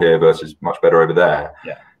really poor here versus much better over there.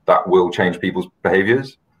 Yeah, that will change people's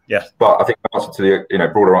behaviours. Yeah, but I think the answer to the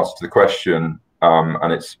broader answer to the question,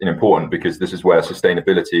 and it's important because this is where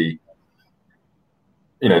sustainability.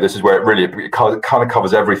 This is where it kind of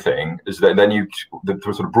covers everything. Is that then the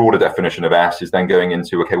sort of broader definition of S is then going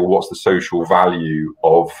into, okay, well, what's the social value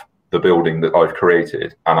of the building that I've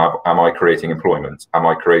created, and am I creating employment? Am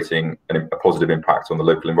I creating a positive impact on the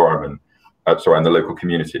local environment? And the local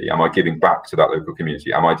community? Am I giving back to that local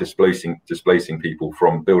community? Am I displacing people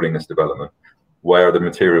from building this development? Where are the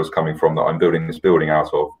materials coming from that I'm building this building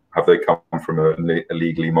out of? Have they come from a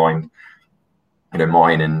illegally mined,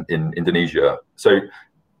 mine in Indonesia? So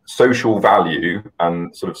social value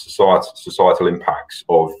and sort of societal impacts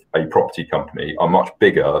of a property company are much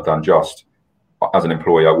bigger than just as an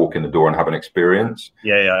employee I walk in the door and have an experience.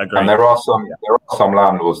 Yeah, I agree. And there are some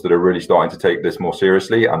landlords that are really starting to take this more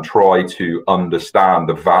seriously and try to understand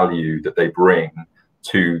the value that they bring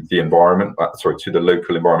to the environment, to the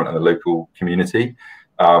local environment and the local community.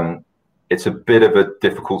 It's a bit of a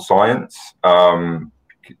difficult science,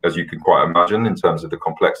 as you can quite imagine, in terms of the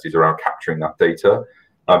complexities around capturing that data.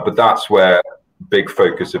 But that's where big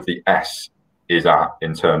focus of the S is at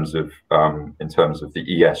in terms of the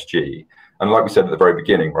ESG. And like we said at the very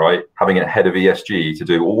beginning, right, having a head of ESG to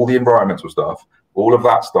do all the environmental stuff, all of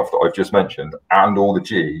that stuff that I've just mentioned, and all the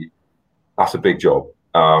G, that's a big job.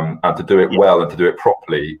 And to do it well and to do it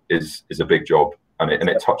properly is a big job. And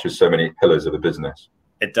it touches so many pillars of the business.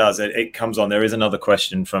 It does. It comes on. There is another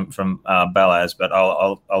question from Balaz, but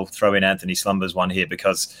I'll throw in Anthony Slumber's one here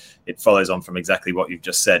because it follows on from exactly what you've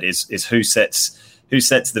just said. Is who sets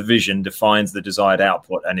the vision, defines the desired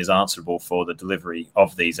output, and is answerable for the delivery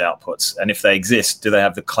of these outputs? And if they exist, do they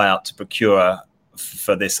have the clout to procure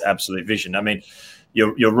for this absolute vision? I mean,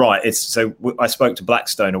 you're right. I spoke to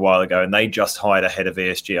Blackstone a while ago, and they just hired a head of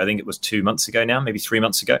ESG. I think it was 2 months ago now, maybe 3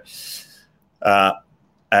 months ago,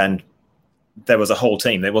 and there was a whole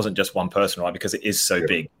team. There wasn't just one person, right? Because it is so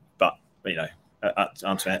big. But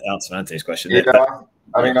answer Anthony's question. Yeah,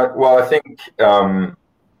 I mean, I think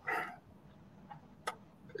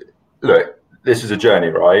look, this is a journey,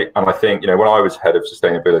 right? And I think when I was head of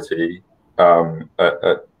sustainability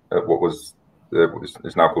at what was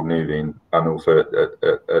is now called Nuveen, and also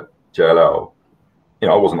at JLL,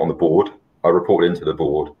 I wasn't on the board. I reported into the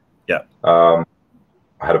board. Yeah.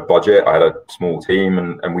 I had a budget, I had a small team,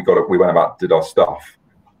 and we went about, did our stuff.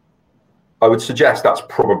 I would suggest that's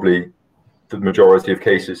probably the majority of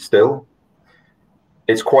cases still.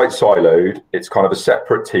 It's quite siloed. It's kind of a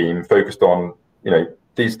separate team focused on,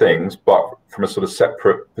 these things, but from a sort of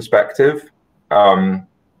separate perspective,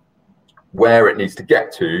 where it needs to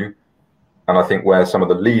get to. And I think where some of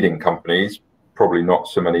the leading companies, probably not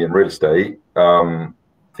so many in real estate,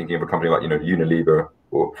 thinking of a company like, Unilever,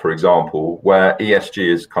 or for example, where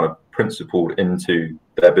ESG is kind of principled into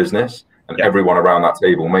their business, and everyone around that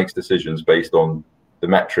table makes decisions based on the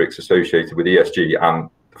metrics associated with ESG and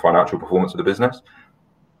the financial performance of the business.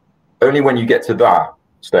 Only when you get to that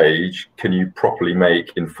stage can you properly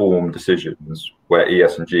make informed decisions where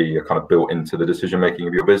ESG are kind of built into the decision making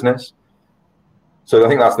of your business. So I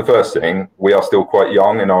think that's the first thing. We are still quite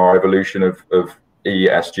young in our evolution of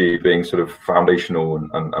ESG being sort of foundational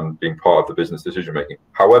and being part of the business decision making.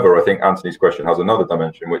 However, I think Anthony's question has another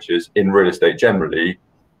dimension, which is in real estate generally,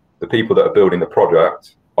 the people that are building the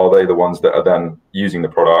product, are they the ones that are then using the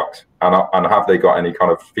product, and have they got any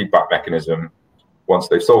kind of feedback mechanism once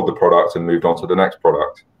they've sold the product and moved on to the next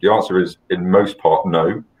product? The answer is in most part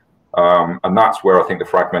no, and that's where I think the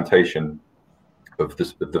fragmentation of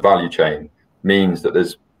the value chain means that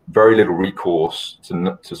there's very little recourse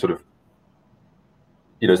to sort of,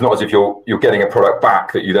 it's not as if you're getting a product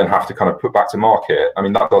back that you then have to kind of put back to market. I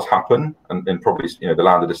mean, that does happen, and probably the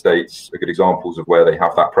landed estates are good examples of where they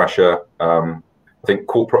have that pressure. I think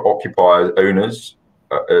corporate occupier owners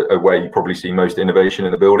are where you probably see most innovation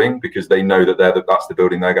in the building, because they know that that's the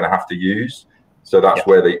building they're going to have to use. So that's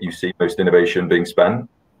where you see most innovation being spent.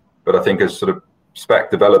 But I think as sort of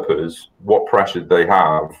spec developers, what pressure they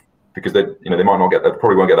have, because they probably won't get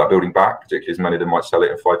that building back, particularly as many of them might sell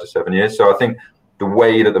it in 5 to 7 years. So I think the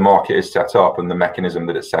way that the market is set up and the mechanism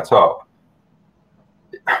that it's set up,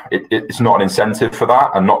 it's not an incentive for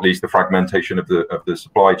that, and not least the fragmentation of the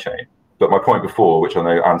supply chain. But my point before, which I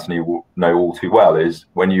know Anthony will know all too well, is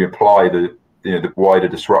when you apply the wider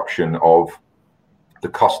disruption of the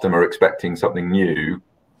customer expecting something new,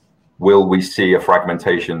 will we see a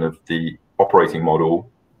fragmentation of the operating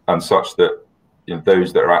model, and such that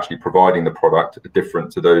those that are actually providing the product are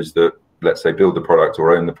different to those that, let's say, build the product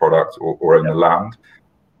or own the product or own the land.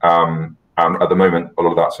 And at the moment, a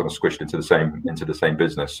lot of that's sort of squished into the same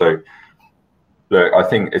business. So look, I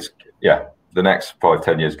think the next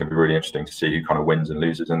 5-10 years can be really interesting to see who kind of wins and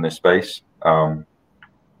loses in this space. We're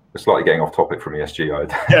slightly getting off topic from ESG.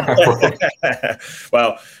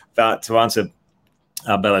 Well, to answer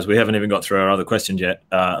Bella's, we haven't even got through our other questions yet.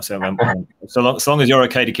 So long as you're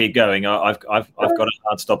okay to keep going, I've got a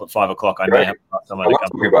hard stop at 5 o'clock. I may have some other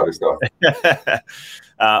talking about this stuff.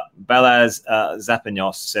 Belaz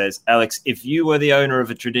Zapignos says, Alex, if you were the owner of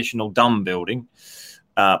a traditional dumb building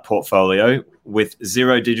portfolio with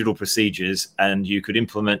 0 digital procedures and you could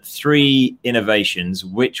implement 3 innovations,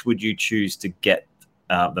 which would you choose to get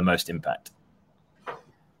the most impact?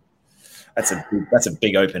 That's a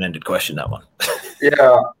big open-ended question, that one.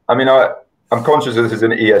 Yeah, I mean, I'm conscious that this is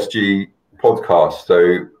an ESG podcast,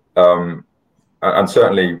 so and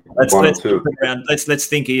certainly let's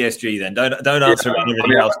think ESG then. Don't answer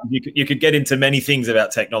anything else. You could get into many things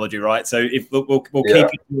about technology, right? So if we'll keep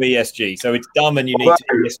it to ESG. So it's dumb, and you need to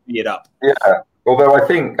ESG it up. Yeah. Although I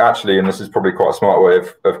think actually, and this is probably quite a smart way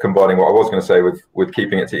of combining what I was going to say with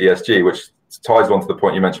keeping it to ESG, which ties on to the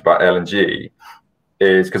point you mentioned about L&G,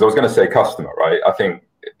 is because I was going to say customer, right? I think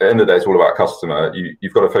at the end of the day, it's all about customer.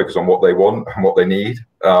 You've got to focus on what they want and what they need,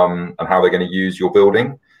 and how they're going to use your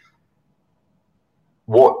building.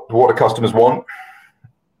 What do customers want?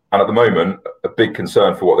 And at the moment, a big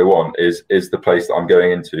concern for what they want is the place that I'm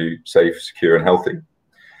going into safe, secure, and healthy.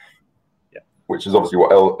 Yeah. Which is obviously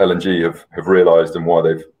what L&G have realised, and why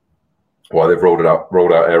they've rolled out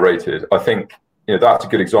air rated. I think that's a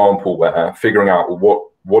good example where figuring out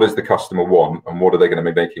what does the customer want and what are they going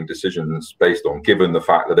to be making decisions based on, given the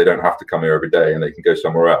fact that they don't have to come here every day and they can go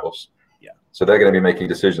somewhere else. Yeah. So they're going to be making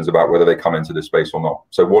decisions about whether they come into this space or not.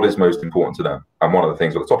 So what is most important to them? And one of the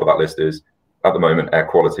things at the top of that list is, at the moment, air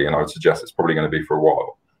quality, and I would suggest it's probably going to be for a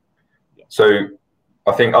while. Yeah. So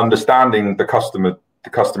I think understanding the customer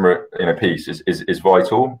piece is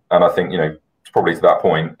vital, and I think it's probably to that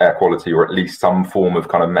point, air quality, or at least some form of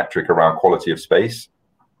kind of metric around quality of space,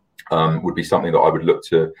 would be something that I would look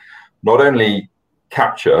to not only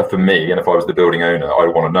capture for me, and if I was the building owner, I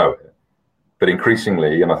want to know it, but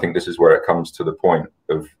increasingly, and I think this is where it comes to the point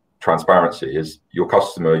of transparency, is your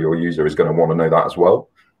customer, your user is going to want to know that as well.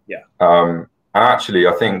 Yeah. And actually,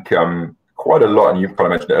 I think quite a lot, and you kind of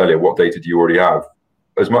mentioned it earlier, what data do you already have?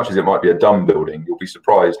 As much as it might be a dumb building, you'll be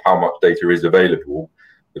surprised how much data is available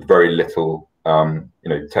with very little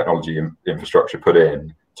technology infrastructure put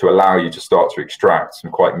in, to allow you to start to extract some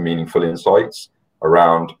quite meaningful insights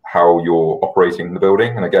around how you're operating the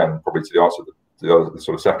building. And again, probably to the answer to the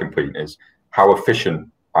sort of second point is, how efficient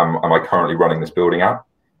am I currently running this building at?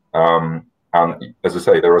 And as I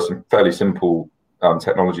say, there are some fairly simple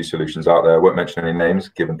technology solutions out there. I won't mention any names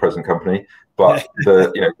given present company, but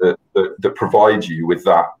that provide you with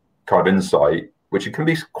that kind of insight which it can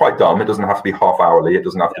be quite dumb. It doesn't have to be half hourly. It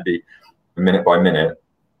doesn't have to be minute by minute,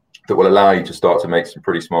 that will allow you to start to make some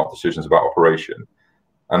pretty smart decisions about operation.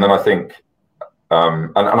 And then I think,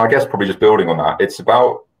 and I guess probably just building on that, it's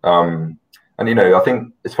about, and, you know, I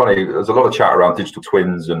think it's funny, there's a lot of chat around digital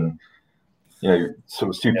twins and, you know, sort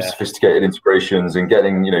of super sophisticated integrations and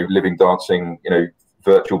getting, you know, living, dancing, you know,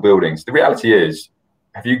 virtual buildings. The reality is,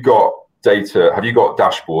 have you got data, have you got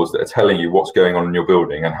dashboards that are telling you what's going on in your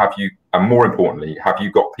building? And have you, and more importantly, have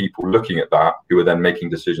you got people looking at that who are then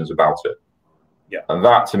making decisions about it? Yeah. And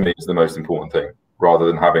that to me is the most important thing, rather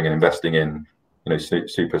than having and investing in, you know,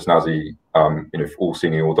 super snazzy, you know, all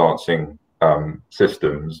singing, all dancing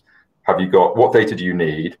systems. Have you got, what data do you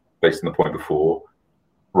need based on the point before?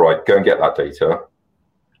 Right, go and get that data,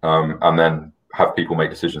 and then have people make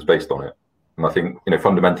decisions based on it. And I think, you know,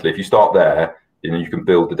 fundamentally, if you start there, you know, you can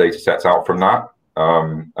build the data sets out from that,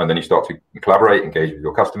 and then you start to collaborate, engage with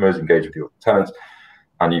your customers, engage with your tenants,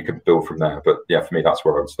 and you can build from there. But yeah, for me, that's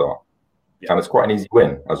where I would start. Yeah. And it's quite an easy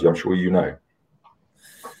win, as I'm sure you know.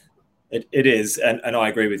 It is, and I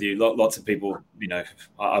agree with you. Lots of people, you know,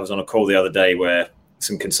 I was on a call the other day where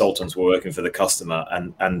some consultants were working for the customer,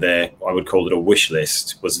 and their, I would call it a wish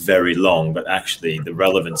list, was very long, but actually the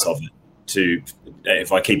relevance of it to,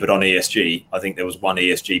 if I keep it on ESG, I think there was one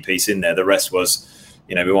ESG piece in there. The rest was,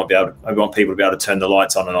 you know, I want people to be able to turn the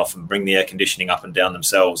lights on and off and bring the air conditioning up and down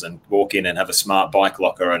themselves and walk in and have a smart bike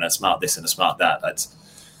locker and a smart this and a smart that. That's,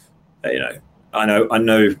 you know, I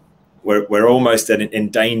know we're almost in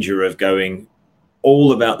danger of going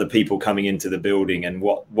all about the people coming into the building and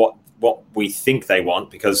what we think they want,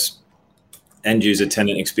 because end user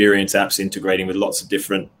tenant experience apps integrating with lots of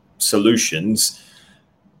different solutions,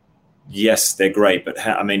 yes, they're great, but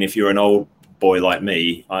I mean, if you're an old boy like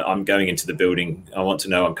me, I'm going into the building, I want to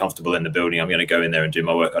know I'm comfortable in the building, I'm going to go in there and do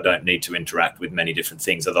my work. I don't need to interact with many different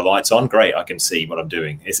things. Are the lights on? Great, I can see what I'm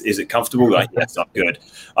doing. Is it comfortable? Like, yes, I'm good.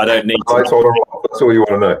 I don't need to. Lights on or off, that's all you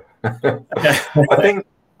want to know. I think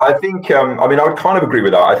I mean, I would kind of agree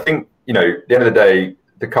with that. I think, you know, at the end of the day,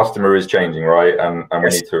 the customer is changing, right? And we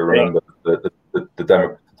need to remember the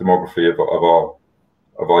demography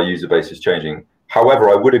of our user base is changing. However,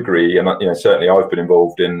 I would agree, and, you know, certainly I've been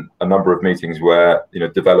involved in a number of meetings where, you know,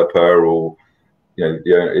 developer or, you know,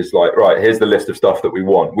 the owner is like, right, here's the list of stuff that we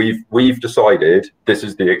want. We've decided this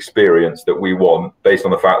is the experience that we want based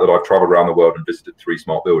on the fact that I've traveled around the world and visited 3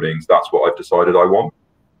 smart buildings. That's what I've decided I want.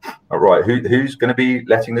 All right, who's going to be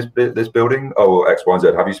letting this building? Oh, well, X, Y, and Z.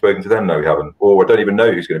 Have you spoken to them? No, we haven't. Or I don't even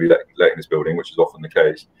know who's going to be letting this building, which is often the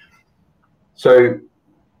case. So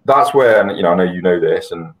that's where, and, you know, I know you know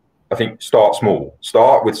this, and I think start small.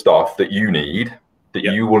 Start with stuff that you need, that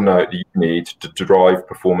you will know that you need to drive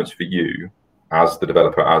performance for you as the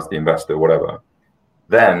developer, as the investor, whatever.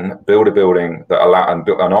 Then build a building that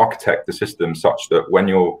and architect the system such that when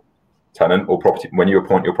your tenant or property, when you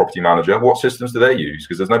appoint your property manager, what systems do they use?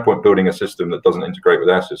 Because there's no point building a system that doesn't integrate with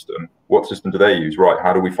their system. What system do they use? Right,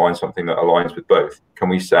 how do we find something that aligns with both? Can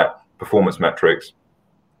we set performance metrics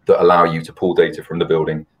that allow you to pull data from the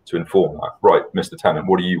building to inform that? Right, Mr. Tenant,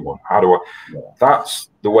 what do you want? How do I? That's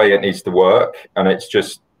the way it needs to work. And it's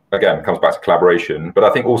just, again, it comes back to collaboration. But I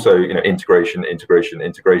think also, you know, integration,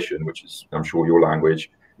 which is, I'm sure, your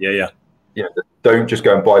language. Yeah. You know, don't just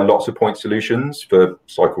go and buy lots of point solutions for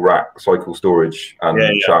cycle rack, cycle storage,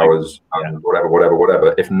 and showers, and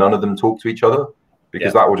whatever. If none of them talk to each other,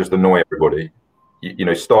 because that will just annoy everybody. You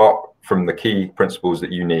know, start from the key principles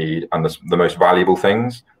that you need and the most valuable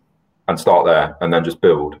things, and start there, and then just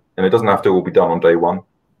build. And it doesn't have to all be done on day one.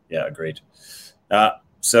 Yeah, agreed.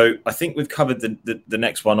 So I think we've covered the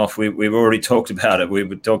next one off. We've already talked about it. We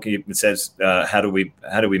were talking. It says how do we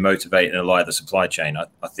motivate and ally the supply chain?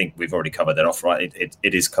 I think we've already covered that off. Right.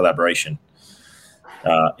 It is collaboration.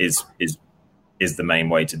 Is the main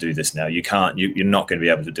way to do this now. You can't. You're not going to be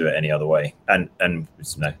able to do it any other way. And you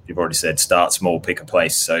know, you've already said start small, pick a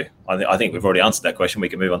place. So I think we've already answered that question. We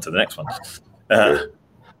can move on to the next one. I'm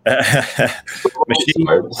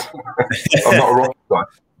not a rocket guy.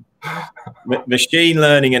 Machine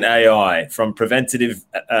learning and AI from preventative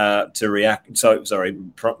to react.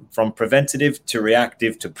 From preventative to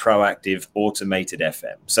reactive to proactive automated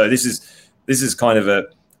FM. So this is kind of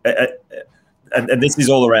and this is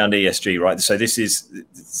all around ESG, right? So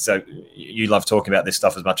you love talking about this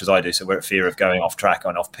stuff as much as I do. So we're at fear of going off track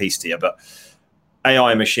and off piste here, but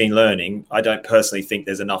AI and machine learning, I don't personally think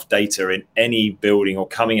there's enough data in any building or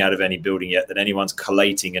coming out of any building yet that anyone's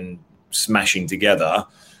collating and smashing together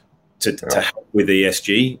to help with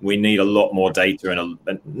ESG. We need a lot more data and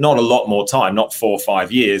not a lot more time, not 4 or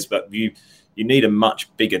 5 years, but you need a much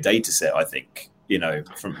bigger data set, I think.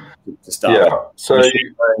 from the start. Yeah. So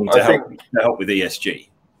to help with ESG.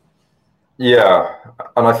 Yeah,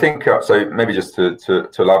 and I think so. Maybe just to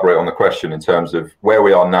elaborate on the question in terms of where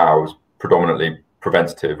we are now is predominantly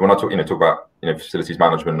preventative. When I talk about facilities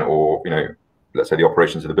management, or let's say the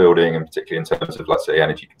operations of the building, and particularly in terms of, let's say,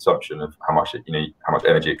 energy consumption, of how much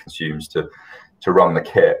energy it consumes to run the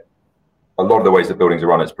kit. A lot of the ways that buildings are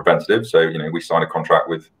run is preventative. So we sign a contract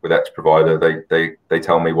with X provider. They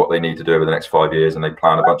tell me what they need to do over the next 5 years, and they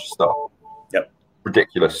plan a bunch of stuff. Yep.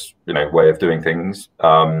 Ridiculous way of doing things.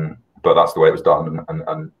 But that's the way it was done,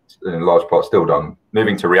 and in large part still done.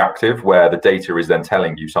 Moving to reactive, where the data is then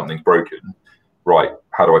telling you something's broken. Right,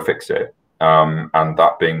 how do I fix it? And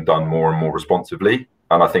that being done more and more responsively.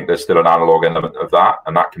 And I think there's still an analog element of that,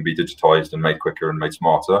 and that can be digitized and made quicker and made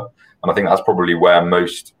smarter. And I think that's probably where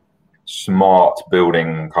most smart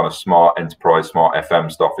building, kind of smart enterprise, smart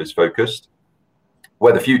FM stuff is focused.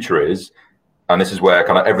 Where the future is, and this is where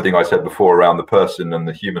kind of everything I said before around the person and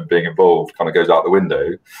the human being involved kind of goes out the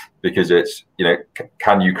window, because it's,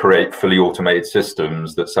 can you create fully automated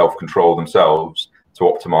systems that self-control themselves to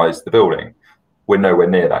optimize the building? We're nowhere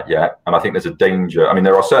near that yet. And I think there's a danger. I mean,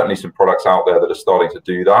 there are certainly some products out there that are starting to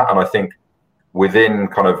do that. And I think within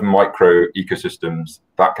kind of micro ecosystems,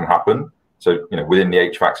 that can happen. So, within the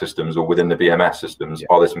HVAC systems or within the BMS systems,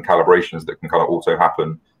 are there some calibrations that can kind of also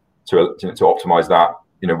happen to optimize that,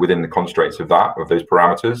 within the constraints of those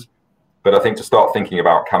parameters? But I think to start thinking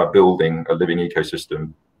about kind of building a living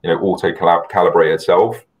ecosystem, auto calibrate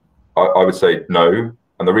itself, I would say no.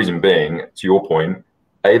 And the reason being, to your point,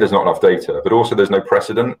 there's not enough data, but also there's no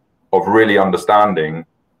precedent of really understanding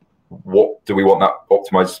what do we want that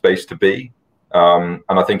optimized space to be. And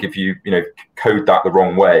I think if you code that the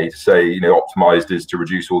wrong way to say optimized is to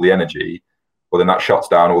reduce all the energy, well, then that shuts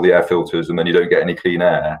down all the air filters, and then you don't get any clean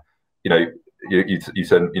air. You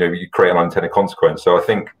said you create an unintended consequence. So I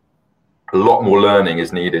think a lot more learning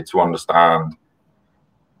is needed to understand,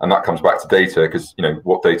 and that comes back to data, because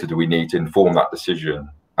what data do we need to inform that decision,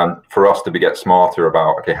 and for us to get smarter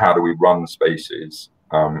about, okay, how do we run spaces,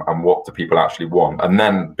 and what do people actually want, and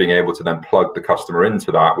then being able to then plug the customer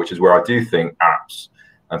into that, which is where I do think apps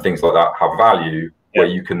and things like that have value, where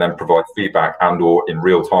you can then provide feedback and or in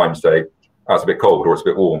real time say, that's a bit cold, or it's a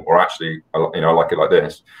bit warm, or actually I like it like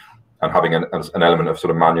this, and having an element of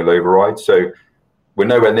sort of manual override. So we're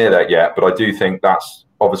nowhere near that yet, but I do think that's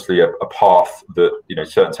obviously a path that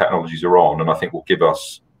certain technologies are on, and I think will give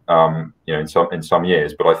us in some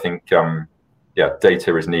years. But I think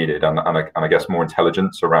data is needed, and I guess more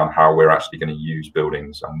intelligence around how we're actually going to use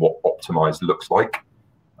buildings and what optimized looks like.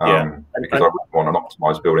 Because I wouldn't want an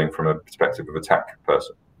optimized building from a perspective of a tech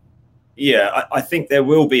person. Yeah, I think there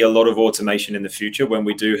will be a lot of automation in the future when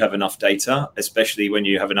we do have enough data, especially when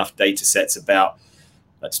you have enough data sets about,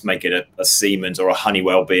 let's make it a Siemens or a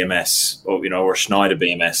Honeywell BMS, or a Schneider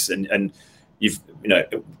BMS, and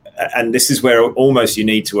and this is where almost you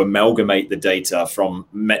need to amalgamate the data from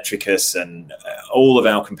Metricus and all of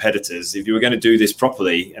our competitors. If you were going to do this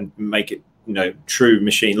properly and make it true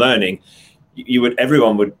machine learning,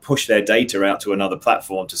 everyone would push their data out to another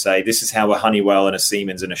platform to say, this is how a Honeywell and a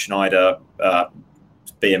Siemens and a Schneider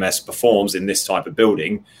BMS performs in this type of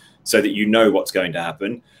building, so that what's going to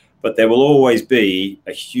happen. But there will always be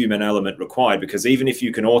a human element required, because even if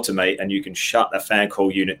you can automate and you can shut a fan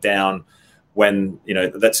coil unit down when,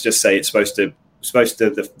 let's just say it's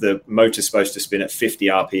the motor's supposed to spin at 50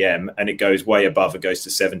 RPM and it goes way above, it goes to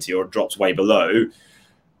 70, or it drops way below.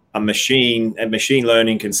 Machine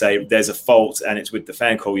learning can say there's a fault and it's with the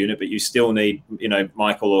fan coil unit, but you still need,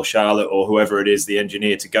 Michael or Charlotte or whoever it is, the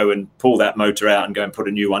engineer, to go and pull that motor out and go and put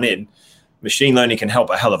a new one in. Machine learning can help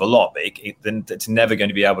a hell of a lot, but it's never going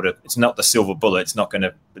to be able to. It's not the silver bullet. It's not going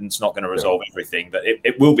to resolve everything, but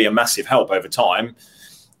it will be a massive help over time.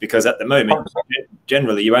 Because at the moment,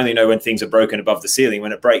 generally, you only know when things are broken above the ceiling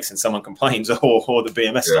when it breaks and someone complains, or the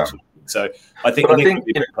BMS stops working. So I think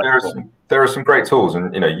there are some great tools,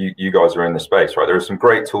 and you guys are in the space, right? There are some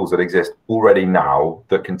great tools that exist already now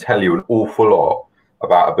that can tell you an awful lot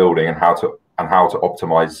about a building and how to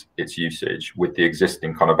optimize its usage with the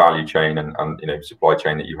existing kind of value chain and supply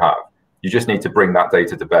chain that you have. You just need to bring that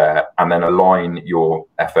data to bear and then align your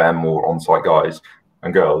FM or on-site guys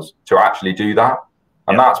and girls to actually do that.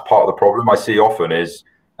 And that's part of the problem I see often is,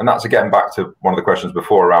 and that's again back to one of the questions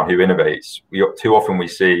before around who innovates. Too often we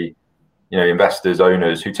see, investors,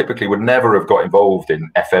 owners who typically would never have got involved in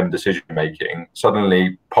FM decision making,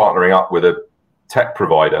 suddenly partnering up with a tech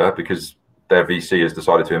provider because their VC has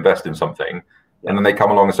decided to invest in something, and then they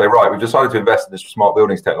come along and say, right, we've decided to invest in this smart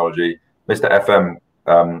buildings technology. Mr. FM,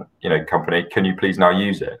 company, can you please now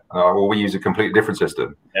use it? Well, we use a completely different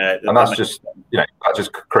system, and that's just that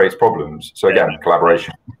just creates problems. So again,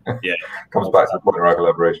 collaboration. Yeah, comes back to the point around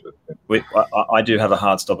collaboration. I do have a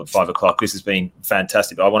hard stop at 5 o'clock. This has been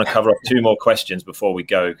fantastic, but I want to cover up 2 more questions before we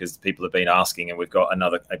go, because people have been asking, and we've got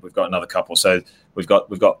another couple. So we've got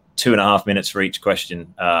 2.5 minutes for each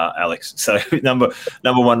question, Alex. So number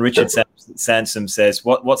one, Richard Sansom says,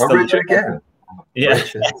 what's the Richard again? Yeah,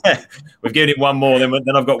 we've given it one more.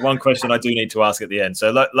 Then I've got one question I do need to ask at the end. So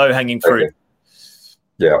low hanging fruit. Okay.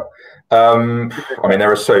 Yeah, I mean,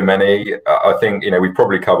 there are so many. I think we've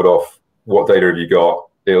probably covered off what data have you got.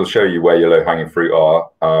 It'll show you where your low hanging fruit are,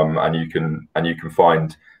 and you can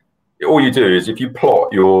find. All you do is, if you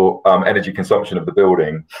plot your energy consumption of the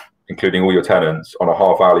building, including all your tenants, on a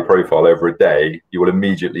half-hourly profile over a day, you will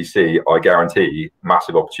immediately see, I guarantee,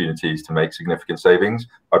 massive opportunities to make significant savings.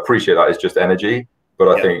 I appreciate that is just energy, but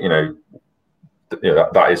I think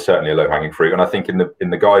that is certainly a low-hanging fruit. And I think in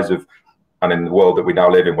the guise of, and in the world that we now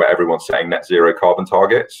live in, where everyone's setting net zero carbon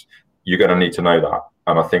targets, you're going to need to know that.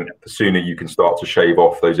 And I think the sooner you can start to shave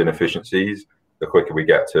off those inefficiencies, the quicker we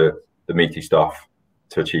get to the meaty stuff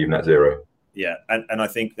to achieve net zero. Yeah, and I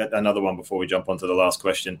think that another one before we jump on to the last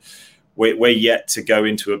question, we're yet to go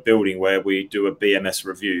into a building where we do a BMS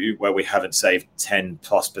review where we haven't saved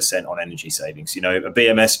 10+% on energy savings. A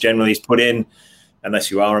BMS generally is put in,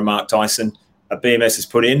 unless you are a Mark Tyson, a BMS is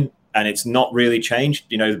put in and it's not really changed.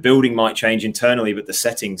 The building might change internally, but the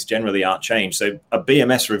settings generally aren't changed. So a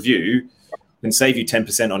BMS review can save you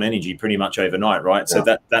 10% on energy pretty much overnight, right?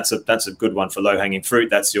 Yeah. So that's a good one for low hanging fruit.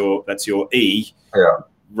 That's your E. Yeah.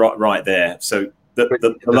 Right there. So the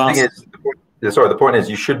point is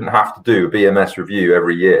you shouldn't have to do a BMS review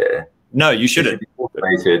every year. No, you shouldn't. Be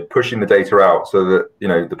automated, pushing the data out so that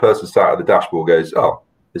the person sat at the dashboard goes, oh,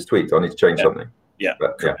 it's tweaked, I need to change something. Yeah.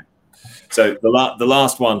 So the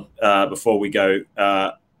last one before we go,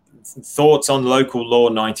 thoughts on local law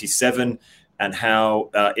 97 and how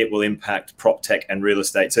it will impact prop tech and real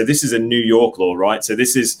estate. So this is a New York law, right? So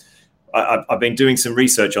this is I've been doing some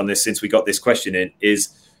research on this since we got this question in.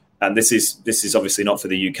 And this is obviously not for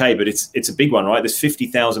the UK, but it's a big one, right? There's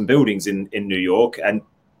 50,000 buildings in New York, and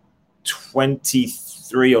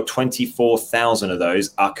 23 or 24,000 of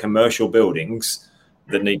those are commercial buildings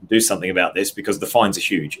that need to do something about this, because the fines are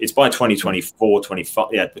huge. It's by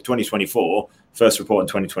 2024, first report in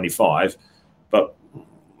 2025, but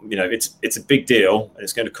it's a big deal, and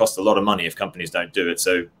it's going to cost a lot of money if companies don't do it.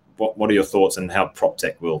 So what are your thoughts on how prop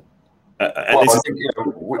tech will? I think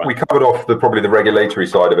we covered off probably the regulatory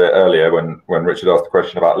side of it earlier when Richard asked the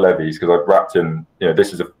question about levies, because I've wrapped in,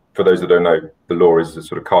 this is for those that don't know, the law is a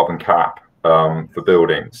sort of carbon cap for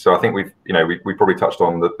buildings. So I think we probably touched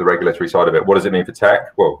on the regulatory side of it. What does it mean for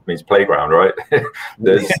tech? Well, it means playground, right?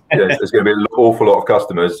 There's going to be an awful lot of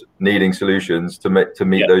customers needing solutions to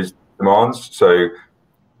meet those demands. So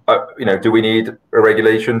do we need a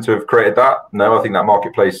regulation to have created that? No, I think that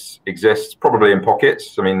marketplace exists probably in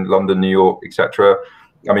pockets. I mean, London, New York, etc.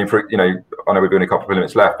 I mean, I know we've got a couple of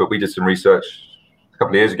minutes left, but we did some research a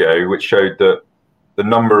couple of years ago which showed that the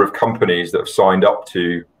number of companies that have signed up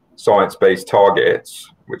to science-based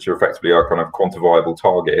targets, which are effectively our kind of quantifiable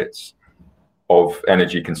targets of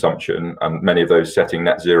energy consumption, and many of those setting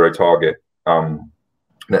net zero carbon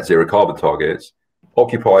targets,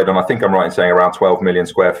 occupied, and I think I'm right in saying around 12 million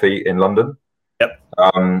square feet in London. Yep.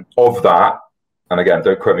 Of that, and again,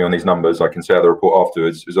 don't quote me on these numbers, I can share the report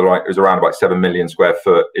afterwards, it was around about 7 million square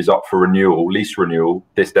foot is up for lease renewal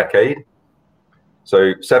this decade.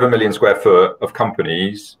 So 7 million square foot of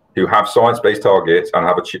companies who have science-based targets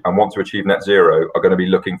and want to achieve net zero are going to be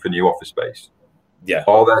looking for new office space. Yeah.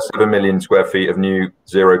 Are there 7 million square feet of new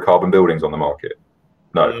zero carbon buildings on the market?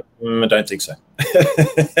 No. I don't think so.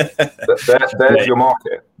 There's your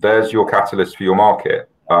market. There's your catalyst for your market.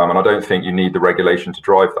 And I don't think you need the regulation to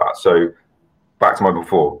drive that. So back to my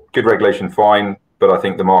before, good regulation, fine, but I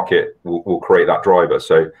think the market will create that driver.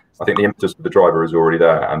 So I think the impetus of the driver is already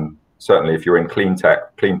there. And certainly if you're in clean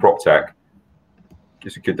tech, clean prop tech,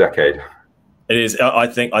 it's a good decade. It is. I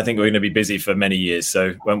think we're going to be busy for many years.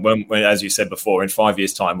 So when as you said before, in 5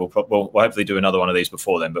 years' time, we'll hopefully do another one of these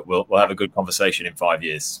before then. But we'll have a good conversation in 5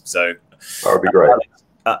 years. So that would be great.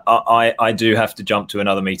 I do have to jump to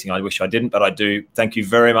another meeting. I wish I didn't, but I do. Thank you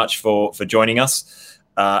very much for joining us.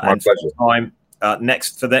 My pleasure. For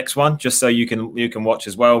the next one, just so you can watch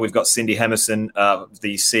as well. We've got Cindy Hemerson,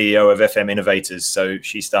 the CEO of FM Innovators. So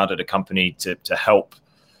she started a company to help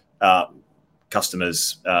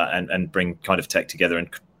customers and bring kind of tech together and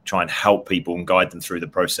try and help people and guide them through the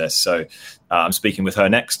process. So I'm speaking with her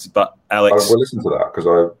next. But Alex, we'll listen to that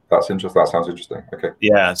because that's interesting. That sounds interesting. Okay.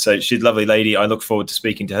 Yeah, so she's a lovely lady. I look forward to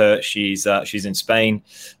speaking to her. She's in Spain,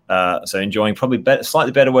 so enjoying probably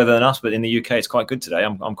slightly better weather than us, but in the UK it's quite good today.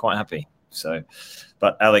 I'm quite happy. So,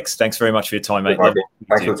 but Alex, thanks very much for your time, mate.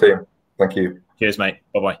 Thanks for the team. Thank you. Cheers, mate.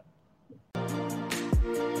 Bye bye.